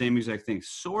like do the same exact thing,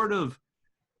 sort of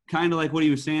kind of like what he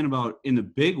was saying about in the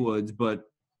big woods, but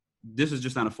this is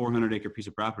just on a 400-acre piece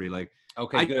of property. Like,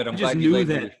 okay, good. I'm just glad knew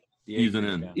that. Easing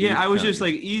in. Yeah, I was just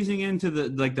like easing into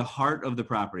the heart of the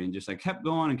property and just like kept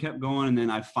going. And then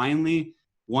I finally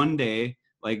one day,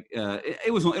 like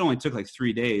it only took like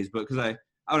 3 days, but because I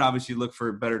would obviously look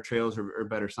for better trails or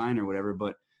better sign or whatever.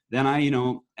 But then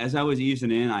as I was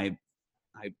easing in, I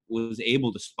was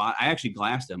able to spot. I actually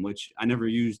glassed them, which I never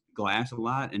used glass a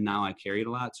lot, and now I carry it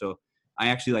a lot. So I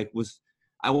actually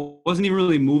I wasn't even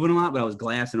really moving a lot, but I was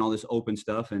glassing all this open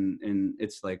stuff, and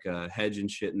it's like a hedge and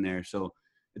shit in there. So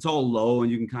it's all low,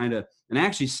 and you can and I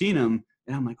actually seen him,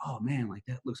 and I'm like, oh man, like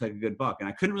that looks like a good buck. And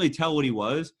I couldn't really tell what he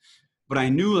was, but I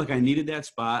knew like I needed that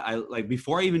spot.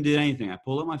 Before I even did anything, I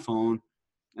pulled up my phone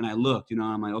and I looked,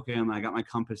 I'm like, okay, I got my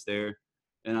compass there,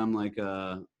 and I'm like,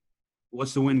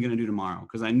 what's the wind going to do tomorrow?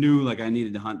 Because I knew like I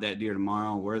needed to hunt that deer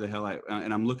tomorrow. Where the hell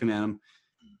and I'm looking at him,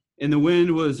 and the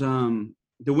wind was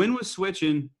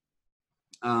switching.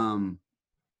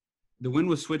 The wind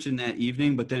was switching that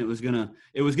evening, but then it was gonna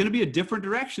be a different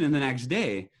direction in the next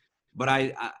day. But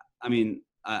I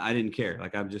didn't care.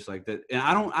 Like I'm just like that, and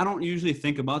I don't usually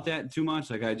think about that too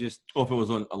much. Like I just if it was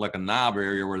on like a knob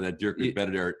area where that deer could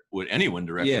better there with any wind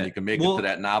direction, you can make it to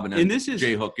that knob and then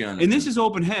J hook in. And this is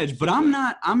open hedge, but I'm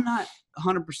not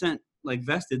 100% like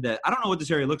vested that I don't know what this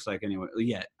area looks like anyway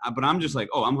yet. But I'm just like,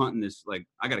 oh, I'm hunting this. Like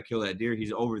I got to kill that deer.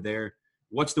 He's over there.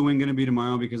 What's the wind going to be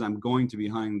tomorrow? Because I'm going to be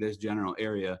hunting this general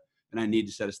area, and I need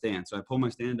to set a stand. So I pull my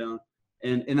stand down,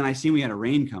 and then I see we had a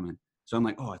rain coming. So I'm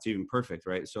like, oh, it's even perfect,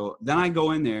 right? So then I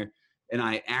go in there, and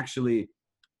I actually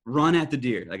run at the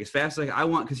deer, like as fast as I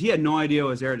want, because he had no idea I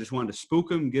was there. I just wanted to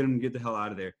spook him, get the hell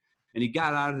out of there. And he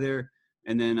got out of there,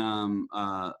 and then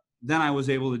I was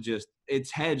able to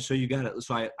it's hedge, so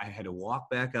I had to walk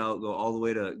back out, go all the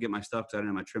way to get my stuff, because I didn't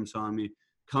have my trim saw on me,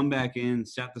 come back in,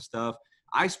 set the stuff.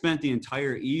 I spent the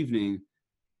entire evening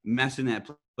messing that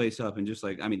place up and just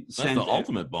like, that's the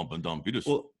ultimate bump and dump. You just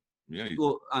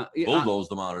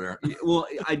bulldozed them out of there. Well,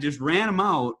 I just ran them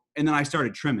out, and then I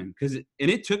started trimming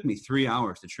it took me 3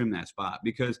 hours to trim that spot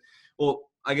because,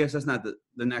 I guess that's not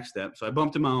the next step. So I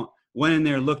bumped him out, went in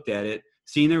there, looked at it,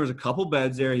 seen there was a couple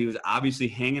beds there. He was obviously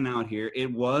hanging out here.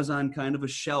 It was on kind of a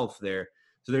shelf there.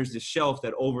 So there's this shelf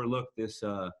that overlooked this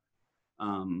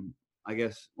I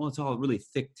guess, well, it's all really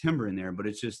thick timber in there, but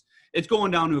it's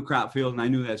going down to a crop field. And I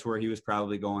knew that's where he was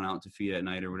probably going out to feed at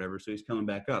night or whatever. So he's coming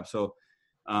back up. So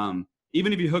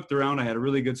even if you hooked around, I had a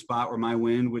really good spot where my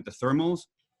wind with the thermals,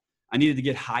 I needed to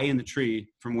get high in the tree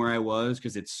from where I was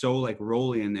because it's so like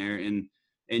rolly in there and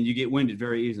you get winded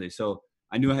very easily. So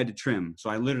I knew I had to trim. So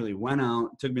I literally went out,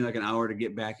 it took me like an hour to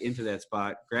get back into that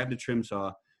spot, grabbed a trim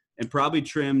saw and probably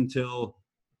trimmed till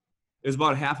it was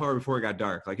about a half hour before it got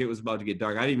dark. Like it was about to get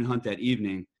dark. I didn't even hunt that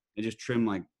evening and just trimmed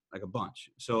like a bunch.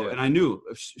 So, and I knew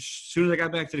as soon as I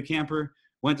got back to the camper,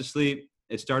 went to sleep,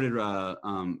 it started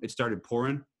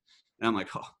pouring. And I'm like,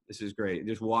 oh, this is great. It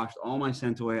just washed all my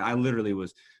scent away. I literally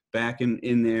was back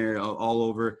in there all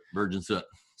over. Virgin scent.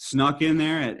 Snuck in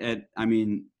there at I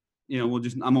mean,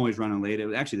 I'm always running late.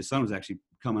 The sun was actually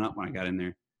coming up when I got in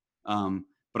there.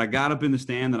 But I got up in the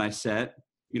stand that I set.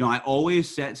 I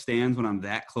always set stands when I'm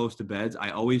that close to beds.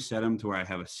 I always set them to where I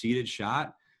have a seated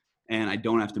shot and I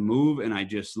don't have to move. And I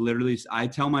just literally, I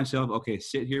tell myself, okay,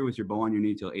 sit here with your bow on your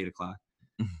knee till 8 o'clock.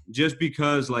 Just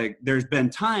because like there's been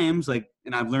times like,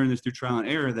 and I've learned this through trial and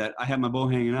error that I have my bow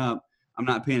hanging up. I'm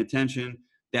not paying attention.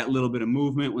 That little bit of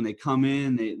movement when they come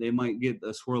in, they might get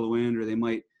a swirl of wind or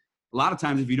a lot of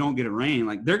times if you don't get a rain,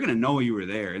 like they're going to know you were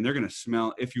there and they're going to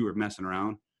smell if you were messing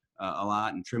around a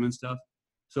lot and trimming stuff.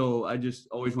 So I just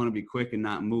always want to be quick and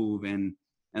not move. And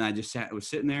I just was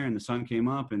sitting there and the sun came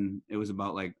up and it was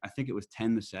about like, I think it was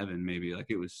 10 to 7, maybe. Like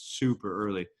it was super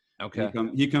early. Okay.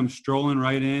 He comes strolling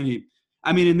right in.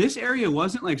 In this area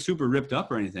wasn't like super ripped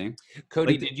up or anything.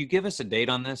 Cody, did you give us a date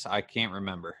on this? I can't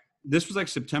remember. This was like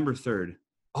September 3rd.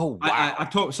 Oh, wow.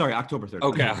 October 3rd.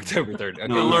 Okay. October 3rd. Okay.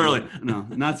 No, early. No,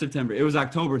 not September. It was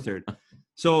October 3rd.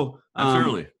 So that's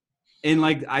early. And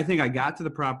like, I think I got to the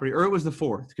property, or it was the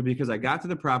 4th, because I got to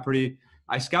the property.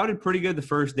 I scouted pretty good the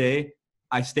first day.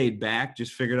 I stayed back,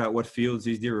 just figured out what fields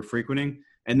these deer were frequenting.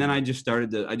 And then I just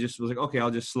was like, okay,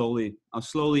 I'll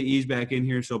slowly ease back in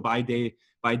here. So by day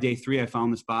 3, I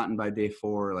found the spot. And by day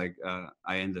 4,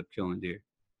 I ended up killing deer.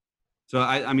 So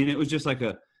it was just like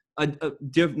a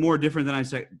more different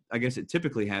than I guess it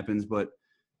typically happens, but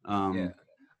yeah.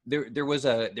 There was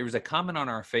a comment on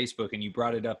our Facebook and you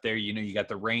brought it up there, you got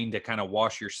the rain to kind of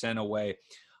wash your scent away.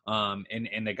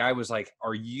 And the guy was like,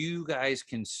 are you guys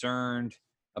concerned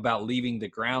about leaving the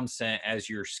ground scent as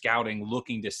you're scouting,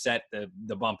 looking to set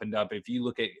the bump and dump? If you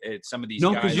look at some of these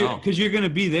guys. No, because you're going to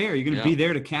be there. You're going to be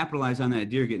there to capitalize on that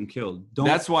deer getting killed.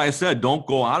 That's why I said don't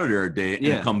go out of there a day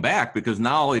and come back, because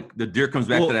now the deer comes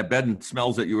back to that bed and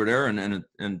smells that you were there and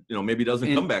maybe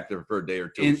doesn't come back there for a day or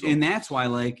two. And that's why,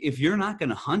 like, if you're not going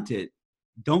to hunt it,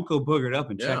 don't go booger it up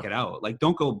and check it out. Like,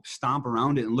 don't go stomp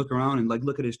around it and look around and like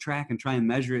look at his track and try and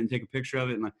measure it and take a picture of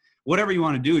it and like whatever you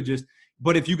want to do.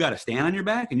 But if you got to stand on your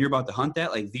back and you're about to hunt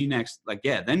that,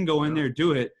 then go in there,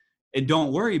 do it. And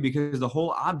don't worry, because the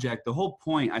whole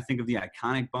point, I think, of the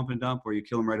iconic bump and dump where you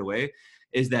kill them right away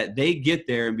is that they get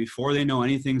there and before they know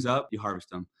anything's up, you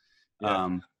harvest them.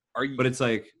 Yeah. But it's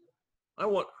like,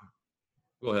 go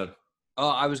ahead. Oh,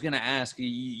 I was going to ask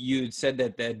you had said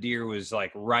that deer was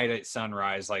like right at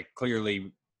sunrise, like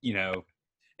clearly,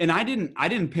 And I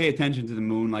didn't pay attention to the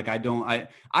moon. Like I don't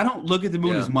look at the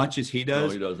moon as much as he does.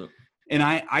 No, he doesn't. And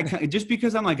I just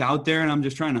because I'm like out there and I'm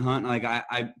just trying to hunt, like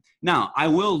now I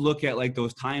will look at like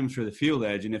those times for the field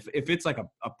edge. And if it's like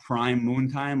a prime moon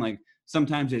time, like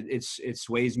sometimes it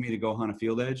sways me to go hunt a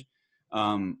field edge.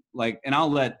 And I'll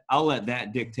let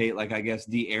that dictate, like, I guess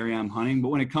the area I'm hunting. But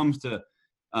when it comes to,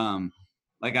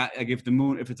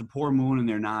 if it's a poor moon and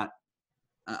they're not,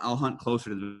 I'll hunt closer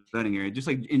to the bedding area. Just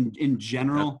like in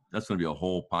general. That's going to be a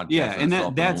whole podcast. Yeah, and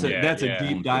that's a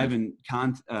deep dive in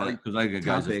because I get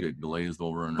guys just get glazed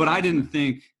over. But I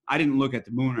didn't look at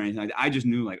the moon or anything. I just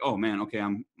knew, like, oh man, okay,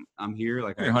 I'm here.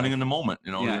 Like you're hunting in the moment,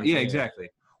 Yeah, exactly.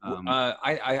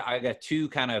 I got two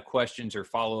kind of questions or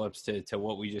follow-ups to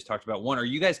what we just talked about. One, are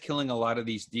you guys killing a lot of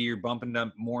these deer bump and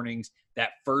dump mornings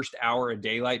that first hour of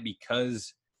daylight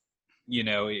because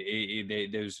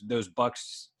those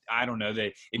bucks? I don't know,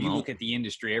 if you look at the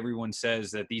industry, everyone says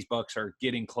that these bucks are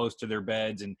getting close to their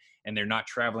beds and they're not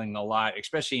traveling a lot,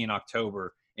 especially in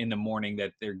October in the morning,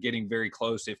 that they're getting very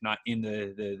close, if not in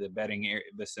the bedding area,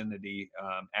 vicinity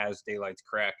as daylight's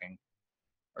cracking.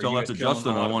 Tell that to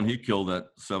Justin on one he killed at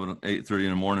 8:30 in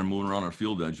the morning, moving around our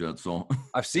field edge yet. So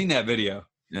I've seen that video.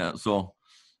 Yeah. So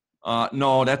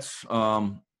no, that's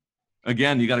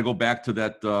again, you got to go back to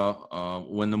that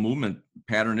when the movement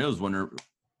pattern is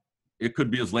it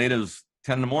could be as late as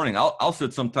 10 in the morning. I'll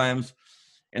sit sometimes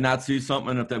and not see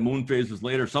something if that moon phase is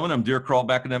later. Some of them deer crawl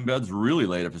back in them beds really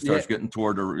late if it starts getting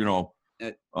toward,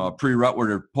 pre-rut where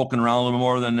they're poking around a little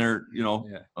more than they're,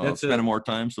 spending more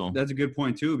time. So that's a good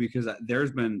point too, because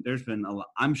there's been a lot.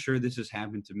 I'm sure this has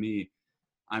happened to me.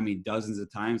 I mean, dozens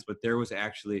of times, but there's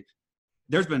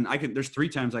 3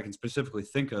 times I can specifically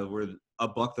think of where a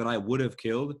buck that I would have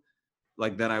killed,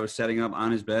 like that I was setting up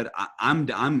on his bed. I'm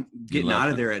getting out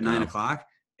of there at 9 o'clock,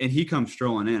 and he comes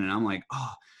strolling in, and I'm like,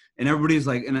 oh. And everybody's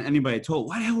like, and anybody told,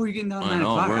 why the hell were you getting down at 9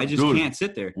 o'clock? I just can't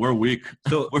sit there. We're weak.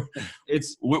 So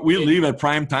we leave at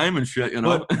prime time and shit,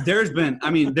 But there's been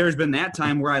that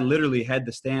time where I literally had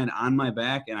to stand on my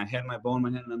back and I had my bow in my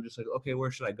hand and I'm just like, okay,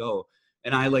 where should I go?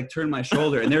 And I like turned my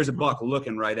shoulder and there's a buck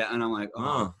looking right at, and I'm like,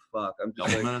 oh fuck. I'm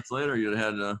just like, minutes later, you'd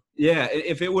have had yeah.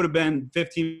 If it would have been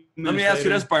 15 minutes. Let me ask you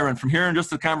this, Byron. From hearing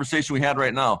just the conversation we had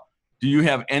right now, do you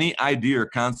have any idea or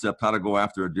concept how to go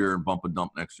after a deer and bump a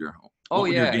dump next year? Oh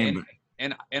yeah,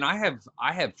 and I have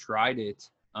tried it.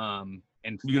 And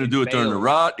you're gonna do it during the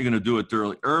rut. You're gonna do it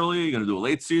early. You're gonna do it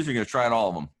late season. You're gonna try it all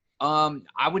of them.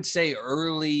 I would say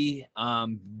early.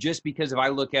 Just because if I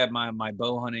look at my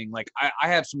bow hunting, like I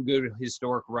have some good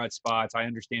historic rut spots. I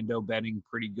understand doe bedding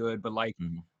pretty good, but like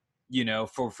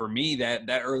for me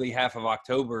that early half of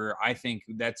October, I think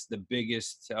that's the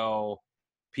biggest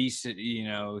piece to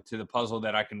the puzzle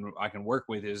that I can work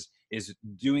with is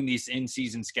doing these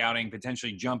in-season scouting,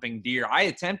 potentially jumping deer. I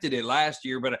attempted it last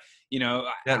year, but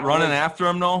that running after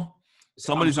them though,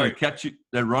 somebody's going to catch you.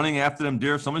 They're running after them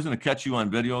deer. Somebody's going to catch you on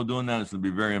video doing that. It's going to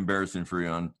be very embarrassing for you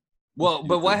on. Well,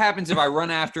 but what happens if I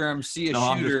run after them, see a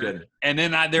shooter, and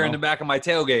then they're in the back of my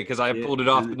tailgate because I pulled it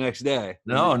off the next day?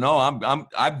 No,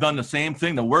 I've done the same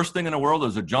thing. The worst thing in the world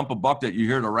is a jump a buck that you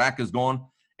hear the rack is going,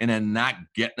 and then not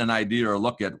getting an idea or a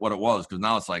look at what it was, because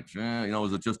now it's like,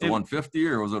 was it just a 150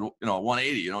 or was it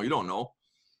 180? You don't know.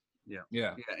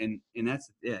 Yeah, and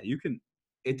that's you can.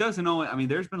 It doesn't always. I mean,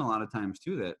 there's been a lot of times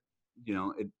too that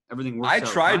everything works. I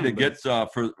tried to get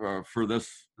for this.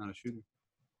 Not a shooter.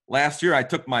 Last year, I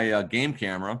took my game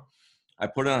camera, I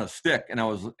put it on a stick, and I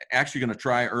was actually going to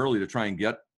try early to try and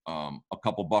get a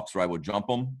couple bucks where I would jump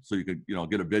them, so you could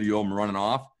get a video of them running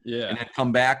off, and then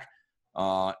come back.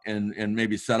 And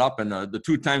maybe set up. And the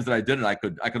 2 times that I did it, I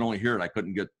could only hear it. I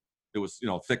couldn't get it was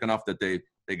thick enough that they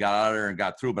got out of there and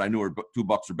got through. But I knew where 2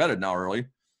 bucks were bedded now early.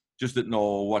 Just didn't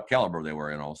know what caliber they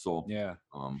were. So yeah.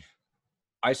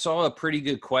 I saw a pretty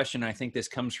good question. I think this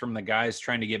comes from the guys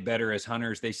trying to get better as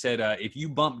hunters. They said, if you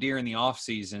bump deer in the off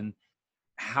season,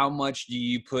 how much do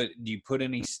you put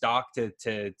any stock to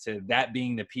that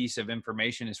being the piece of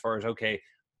information as far as, okay,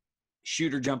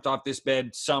 shooter jumped off this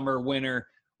bed, summer, winter,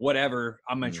 whatever,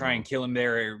 I'm going to try and kill him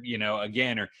there,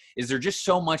 again, or is there just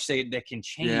so much that can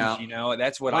change,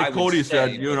 that's what like I would Cody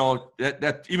say. said,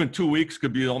 that even 2 weeks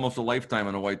could be almost a lifetime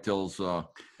in a whitetails.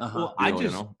 Well, I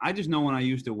just know when I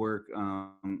used to work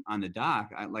on the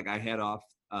dock, I head off,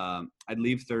 I'd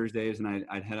leave Thursdays and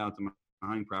I'd head out to my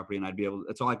hunting property and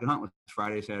that's all I could hunt was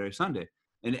Friday, Saturday, Sunday.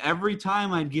 And every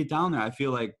time I'd get down there, I feel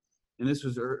like, and this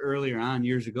was earlier on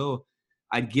years ago,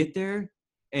 I'd get there,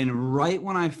 and right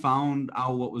when I found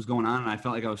out what was going on and I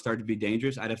felt like I was starting to be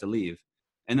dangerous, I'd have to leave.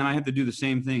 And then I have to do the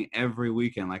same thing every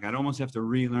weekend. Like I'd almost have to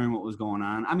relearn what was going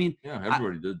on. I mean,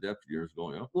 everybody did that for years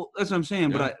ago. Yeah. Well, that's what I'm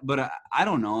saying. Yeah. But I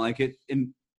don't know. Like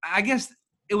and I guess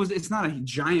it's not a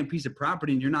giant piece of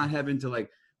property, and you're not having to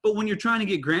but when you're trying to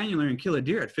get granular and kill a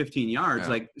deer at 15 yards,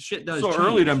 shit does. So change.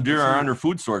 Early, them deer are under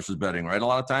food sources bedding, right? A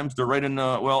lot of times they're right in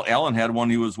Alan had one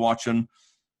he was watching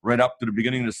right up to the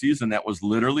beginning of the season that was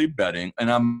literally bedding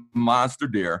and a monster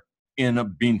deer in a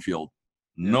bean field.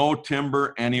 No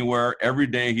timber anywhere. Every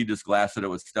day he just glassed it. It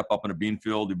would step up in a bean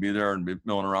field. He'd be there and be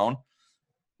milling around.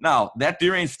 Now, that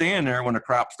deer ain't staying there when the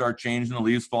crops start changing, the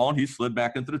leaves falling. He slid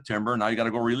back into the timber. Now you got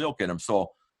to go relocate him. So,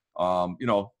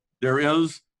 there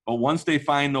is, but once they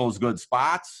find those good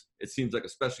spots, it seems like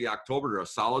especially October, they're a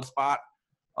solid spot.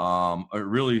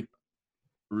 It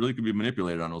really could be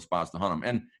manipulated on those spots to hunt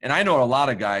them. And I know a lot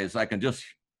of guys, I can just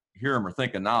hear them are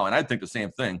thinking now, and I think the same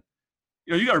thing.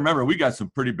 You got to remember, we got some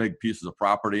pretty big pieces of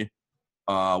property.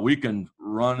 We can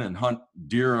run and hunt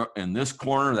deer in this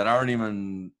corner that aren't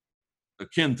even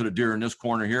akin to the deer in this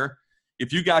corner here.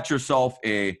 If you got yourself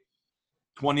a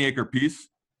 20-acre piece,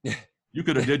 you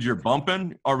could have did your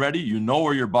bumping already. You know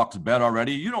where your buck's bed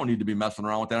already. You don't need to be messing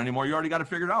around with that anymore. You already got it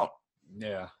figured out.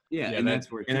 Yeah. And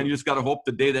that's where. And then you just got to hope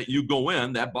the day that you go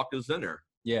in, that buck is in there.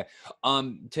 Yeah.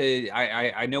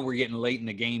 I know we're getting late in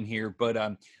the game here,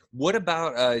 but what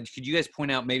about? Could you guys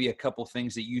point out maybe a couple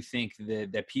things that you think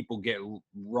that people get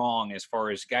wrong as far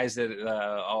as guys that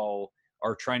all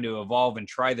are trying to evolve and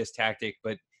try this tactic,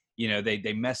 but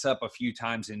they mess up a few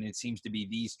times, and it seems to be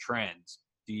these trends.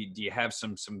 Do you have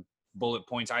some bullet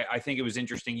points? I think it was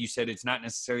interesting. You said it's not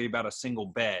necessarily about a single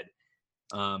bed.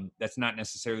 That's not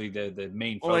necessarily the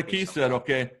main focus. Well, like he said,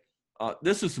 okay,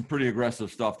 this is some pretty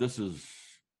aggressive stuff. This is,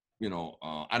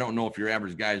 I don't know if your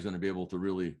average guy is going to be able to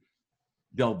really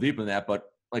delve deep in that,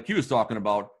 but like he was talking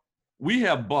about, we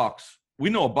have bucks. We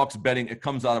know a buck's bedding. It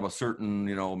comes out of a certain,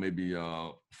 maybe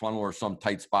a funnel or some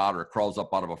tight spot, or it crawls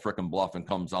up out of a frickin' bluff and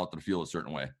comes out to the field a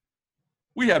certain way.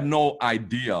 We have no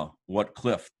idea what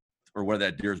cliff or where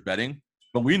that deer's bedding,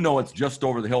 but we know it's just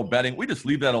over the hill bedding. We just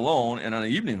leave that alone, and on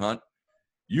an evening hunt,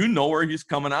 you know where he's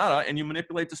coming out of, and you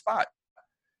manipulate the spot.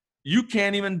 You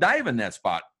can't even dive in that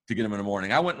spot to get him in the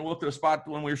morning. I went and looked at a spot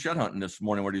when we were shed hunting this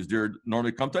morning where these deer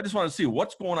normally come to. I just want to see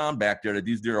what's going on back there that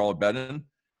these deer are all bedding.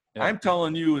 Yeah. I'm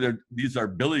telling you that these are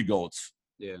billy goats.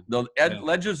 Yeah. The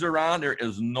ledges are on. There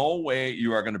is no way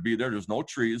you are going to be there. There's no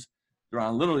trees. They're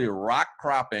on literally rock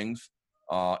croppings.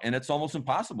 And it's almost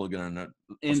impossible to get in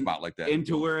a spot like that. And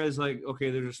to whereas, like,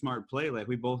 okay, there's a smart play. Like,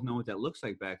 we both know what that looks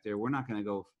like back there. We're not going to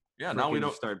go. Yeah, now we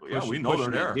don't start. We know they're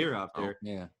there. Deer out there.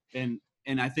 Yeah.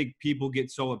 And I think people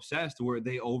get so obsessed where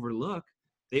they overlook.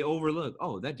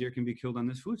 Oh, that deer can be killed on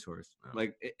this food source. Yeah.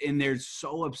 Like, and they're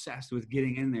so obsessed with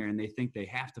getting in there, and they think they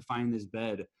have to find this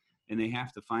bed, and they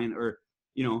have to find, or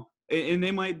and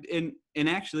they might, and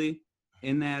actually,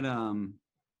 in that go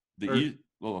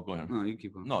ahead. No, you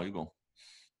keep going. No, you go.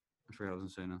 I forgot what I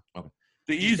was going to say now. Okay.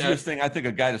 The easiest thing I think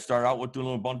a guy to start out with doing a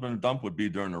little bump and dump would be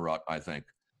during the rut, I think.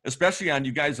 Especially on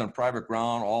you guys on private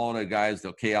ground, all the guys,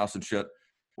 the chaos and shit.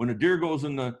 When a deer goes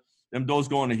in them does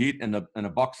go in the heat and the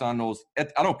buck's on those,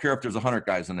 I don't care if there's 100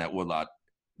 guys in that woodlot.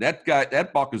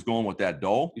 That buck is going with that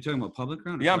doe. You talking about public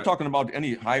ground? Yeah, I'm talking about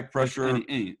any high pressure.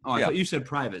 I thought you said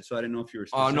private, so I didn't know if you were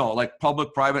specific. No, like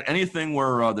public, private, anything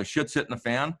where the shit's hitting the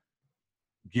fan.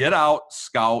 Get out,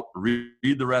 scout, read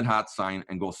the red hot sign,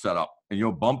 and go set up. And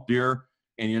you'll bump deer,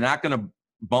 and you're not going to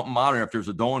bump them out. Or if there's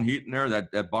a doe and heat in there,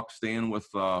 that buck's staying with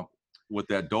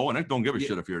that doe, and it don't give a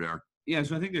shit if you're there. Yeah,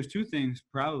 so I think there's two things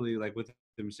probably, like with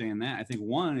them saying that. I think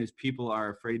one is people are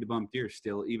afraid to bump deer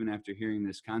still, even after hearing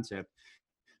this concept.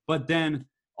 But then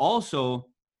also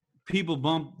people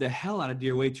bump the hell out of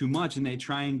deer way too much, and they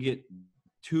try and get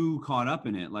too caught up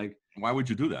in it. Like, why would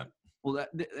you do that? Well,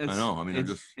 that's, I know. I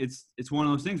mean, it's one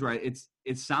of those things, right?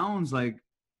 It sounds like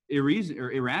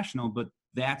irrational, but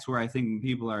that's where I think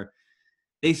people are.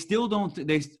 They still don't.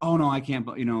 Oh no, I can't.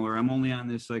 Or I'm only on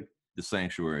this like the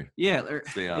sanctuary. Yeah,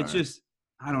 it's just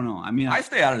I don't know. I mean, I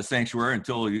stay out of the sanctuary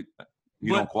until you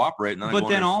don't cooperate. And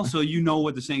then also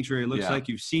what the sanctuary looks like.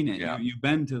 You've seen it. Yeah. You've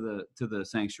been to the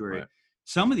sanctuary. Right.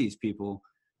 Some of these people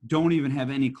don't even have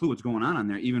any clue what's going on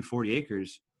there, even 40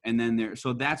 acres. And then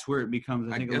so that's where it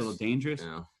becomes, I think, a little dangerous.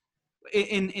 Yeah.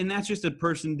 And that's just a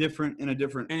person different in a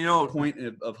different point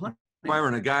of hunting.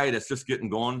 Byron, a guy that's just getting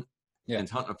going and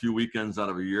hunting a few weekends out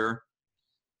of a year,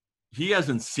 he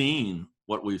hasn't seen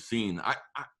what we've seen.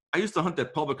 I used to hunt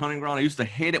that public hunting ground. I used to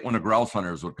hate it when the grouse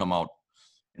hunters would come out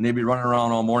and they'd be running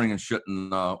around all morning and shit,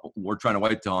 and we're trying to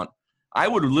whitetail hunt. I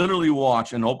would literally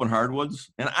watch in open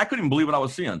hardwoods, and I couldn't even believe what I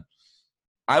was seeing.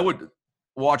 I would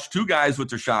watch two guys with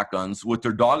their shotguns with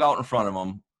their dog out in front of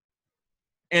them,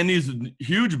 and these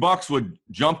huge bucks would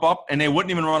jump up and they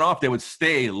wouldn't even run off. They would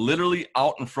stay literally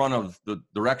out in front of the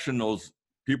direction those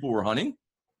people were hunting.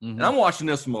 Mm-hmm. And I'm watching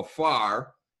this from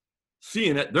afar,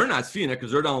 seeing it. They're not seeing it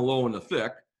because they're down low in the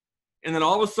thick. And then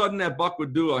all of a sudden that buck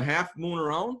would do a half moon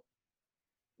around,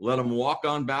 let them walk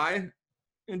on by,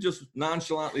 and just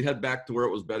nonchalantly head back to where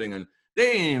it was bedding. And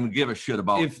they didn't even give a shit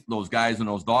about those guys and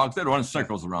those dogs. They'd run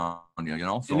circles around you,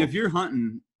 So, and if you're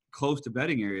hunting close to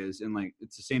bedding areas, and like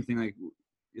it's the same thing, like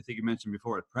I think you mentioned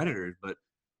before with predators, but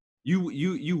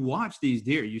you watch these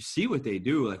deer, you see what they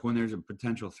do. Like when there's a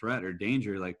potential threat or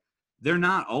danger, like they're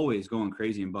not always going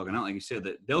crazy and bugging out. Like you said,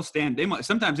 that they'll stand.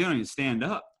 Sometimes they don't even stand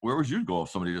up. Where would you go if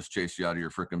somebody just chased you out of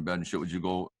your freaking bed and shit? Would you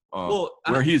go?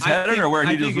 Where he's headed, or where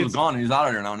he just was gone and he's out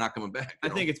of there now, not coming back? I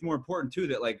think it's more important too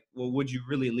that, like, well, would you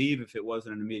really leave if it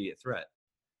wasn't an immediate threat?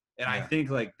 And I think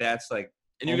like that's like,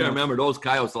 and you got to remember those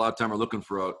coyotes a lot of time are looking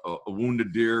for a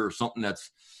wounded deer or something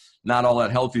that's not all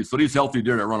that healthy. So these healthy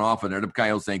deer that run off in there, the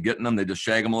coyotes ain't getting them. They just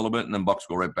shag them a little bit, and then bucks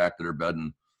go right back to their bed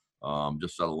and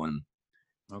just settle in.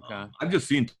 Okay, I've just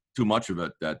seen too much of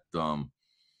it that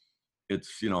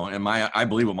it's, and I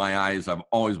believe what my eyes, I've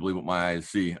always believed what my eyes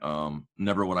see.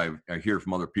 Never what I hear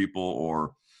from other people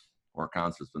or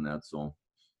concepts in that. So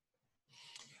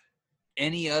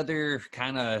any other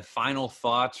kind of final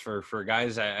thoughts for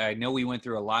guys? I know we went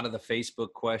through a lot of the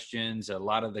Facebook questions, a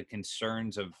lot of the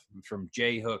concerns from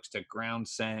J hooks to ground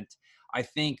scent. I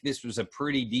think this was a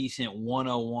pretty decent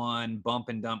 101 bump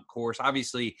and dump course.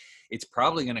 Obviously, it's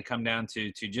probably going to come down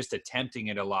to just attempting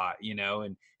it a lot,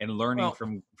 and learning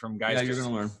from guys. Yeah, you're going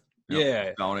to learn.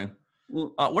 Yeah. Scouting.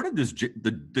 What did this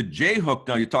the J hook?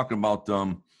 Now you're talking about.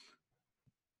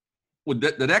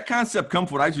 Did that concept come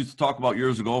from what I used to talk about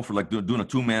years ago for like doing a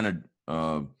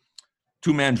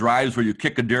two-man drives where you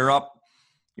kick a deer up,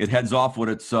 it heads off with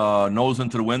its nose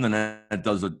into the wind, and then it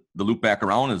does the loop back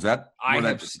around? Is that where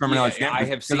that terminology came from?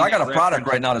 Because I got a product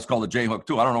right now that's called a J hook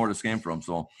too. I don't know where this came from.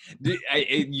 So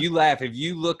you laugh if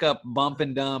you look up bump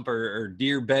and dump or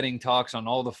deer bedding talks on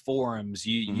all the forums.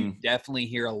 You definitely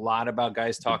hear a lot about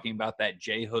guys talking about that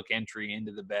J hook entry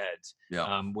into the beds.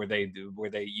 Yeah. Where they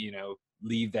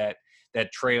leave that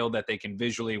trail that they can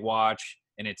visually watch,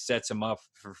 and it sets them up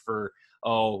for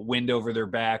wind over their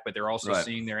back, but they're also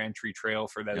seeing their entry trail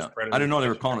for those predators. I didn't know they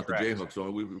were calling it the J hook,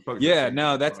 so we probably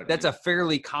that's a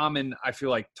fairly common, I feel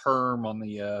like, term on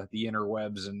the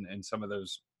interwebs and some of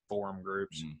those forum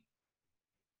groups.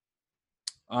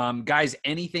 Guys,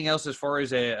 anything else as far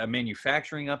as a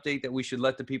manufacturing update that we should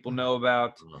let the people know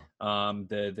about?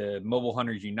 The Mobile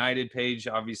Hunters United page,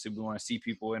 obviously we want to see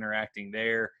people interacting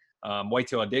there.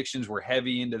 Whitetail Addictions, we're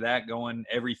heavy into that, going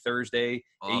every Thursday.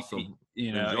 Awesome.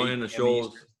 Enjoying the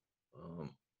shows.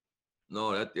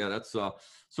 That's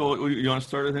so you want to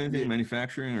start with anything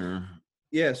manufacturing or?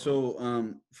 Yeah,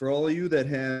 so for all of you that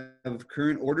have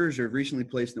current orders or have recently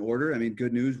placed an order, I mean,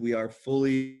 good news, we are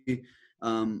fully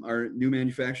our new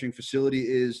manufacturing facility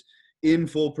is in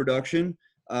full production.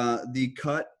 The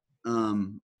cut,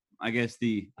 I guess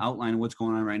the outline of what's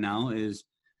going on right now is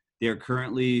they're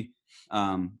currently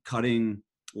cutting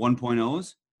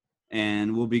 1.0s,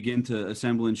 and we'll begin to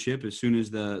assemble and ship as soon as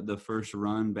the first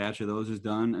run batch of those is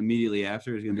done. Immediately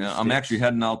after is going to be I'm actually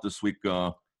heading out this week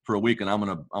for a week, and I'm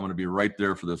gonna be right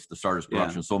there for the start of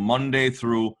production. Yeah. So Monday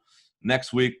through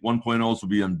next week, 1.0s will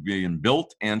be being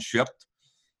built and shipped.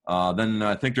 Then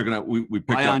I think they're gonna we picked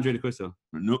by up Andre DeQuisto.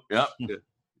 Yeah.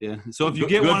 Yeah. So if you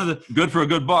get one of the good for a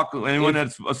good buck, anyone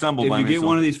that's assembled by me. If you get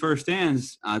one of these first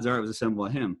stands, odds are it was assembled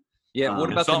by him. Yeah.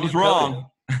 What about something's wrong?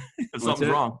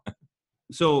 Something's wrong.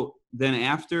 So then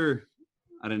after,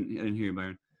 I didn't hear you,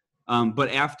 Byron.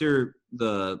 But after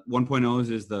the 1.0s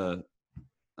is the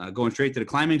going straight to the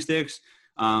climbing sticks.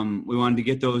 We wanted to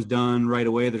get those done right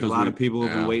away. There's a lot of people who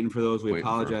have been waiting for those. We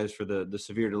apologize for the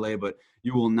severe delay, but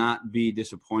you will not be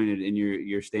disappointed in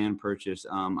your stand purchase.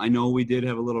 I know we did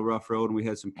have a little rough road, and we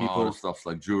had some people. Oh, stuff's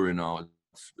like jewelry now.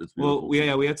 It's well, we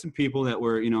had some people that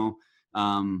were,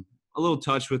 a little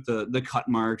touched with the cut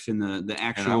marks and the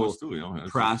actual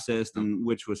process and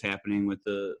which was happening with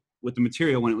the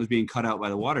material when it was being cut out by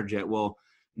the water jet. Well,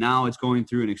 now it's going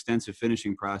through an extensive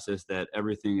finishing process that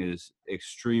everything is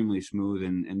extremely smooth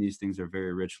and these things are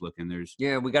very rich looking.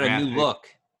 We got a new look.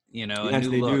 Yes,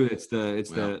 they do. It's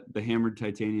the hammered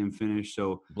titanium finish,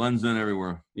 so blends in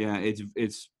everywhere. Yeah,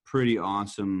 it's pretty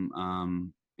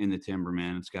awesome in the timber,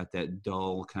 man. It's got that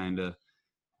dull kind of.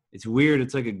 It's weird.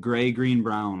 It's like a gray, green,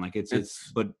 brown. Like it's.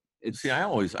 See,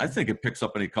 I think it picks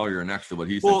up any color you're next to, but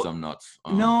he thinks I'm nuts.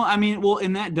 No, I mean,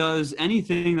 and that does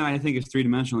anything that I think is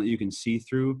three-dimensional that you can see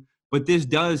through. But this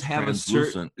does have a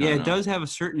certain, it does have a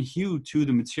certain hue to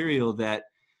the material that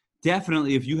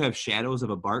definitely, if you have shadows of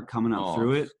a bark coming up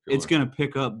through it, it's going to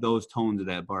pick up those tones of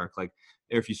that bark. Like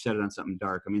if you set it on something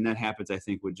dark, I mean, that happens, I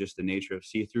think, with just the nature of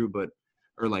see-through,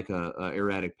 or like a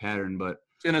erratic pattern, but.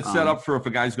 And it's set up for if a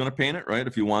guy's going to paint it, right?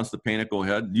 If he wants to paint it, go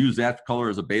ahead. Use that color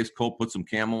as a base coat, put some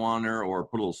camo on there, or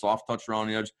put a little soft touch around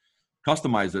the edge.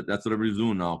 Customize it. That's what everybody's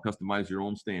doing now. Customize your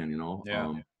own stand,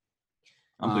 Yeah.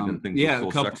 I'm thinking things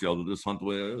are so sexy. I'll just hunt the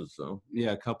way it is. So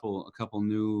yeah, a couple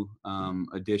new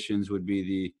additions would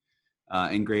be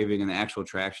the engraving and the actual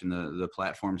traction. The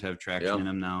platforms have traction in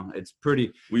them now. It's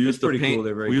pretty. We used to paint. Cool.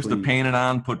 They're very we used clean. To paint it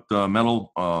on, put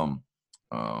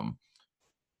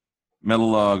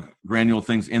metal granule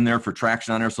things in there for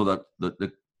traction on there, so that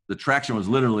the traction was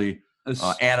literally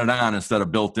added on instead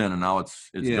of built in, and now it's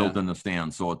built in the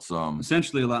stand. So it's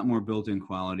essentially a lot more built-in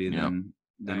quality than.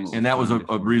 And that was a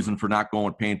reason for not going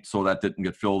with paint, so that didn't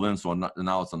get filled in. So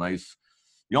now it's a nice.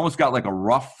 You almost got like a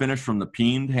rough finish from the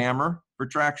peened hammer for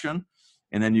traction,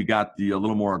 and then you got a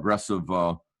little more aggressive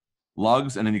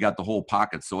lugs, and then you got the whole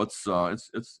pocket. So it's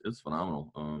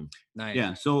phenomenal. Nice.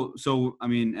 Yeah. So I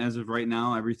mean, as of right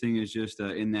now, everything is just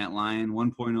in that line.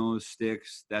 1.0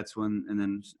 sticks. That's when, and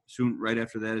then soon right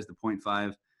after that is the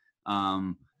 0.5.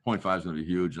 0.5 is going to be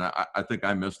huge, and I think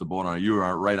I missed the boat on it. You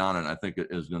were right on it. I think it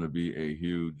is going to be a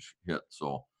huge hit.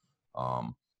 So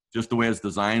just the way it's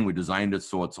designed, we designed it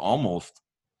so it's almost.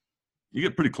 You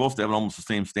get pretty close to having almost the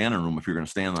same standing room if you're going to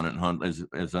stand on it and hunt as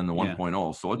in the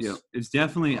 1.0. So it's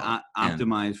definitely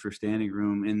optimized for standing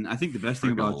room. And I think the best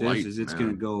thing about this is it's going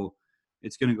to go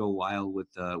wild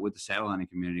with the saddle hunting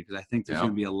community, because I think there's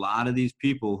going to be a lot of these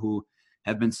people who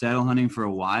have been saddle hunting for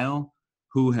a while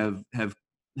who have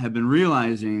been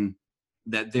realizing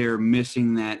that they're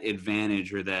missing that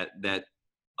advantage or that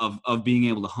of being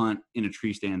able to hunt in a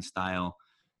tree stand style.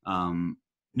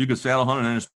 You could saddle hunt and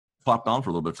then just plop down for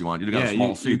a little bit if you want. You got a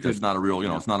small seat. That's not a real,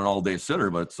 it's not an all day sitter,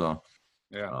 but it's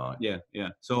yeah.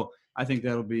 So I think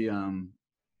that'll be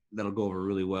that'll go over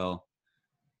really well.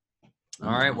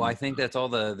 All right. Well, I think that's all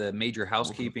the major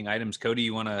housekeeping items. Cody,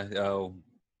 you want to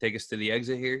take us to the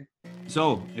exit here?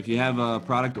 So if you have a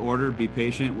product to order, be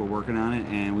patient. We're working on it,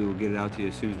 and we will get it out to you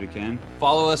as soon as we can.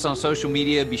 Follow us on social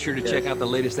media. Be sure to check out the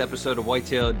latest episode of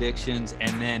Whitetail Addictions,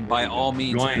 and then by all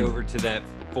means, get over to that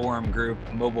forum group,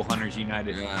 Mobile Hunters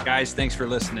United. Guys, thanks for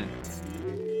listening.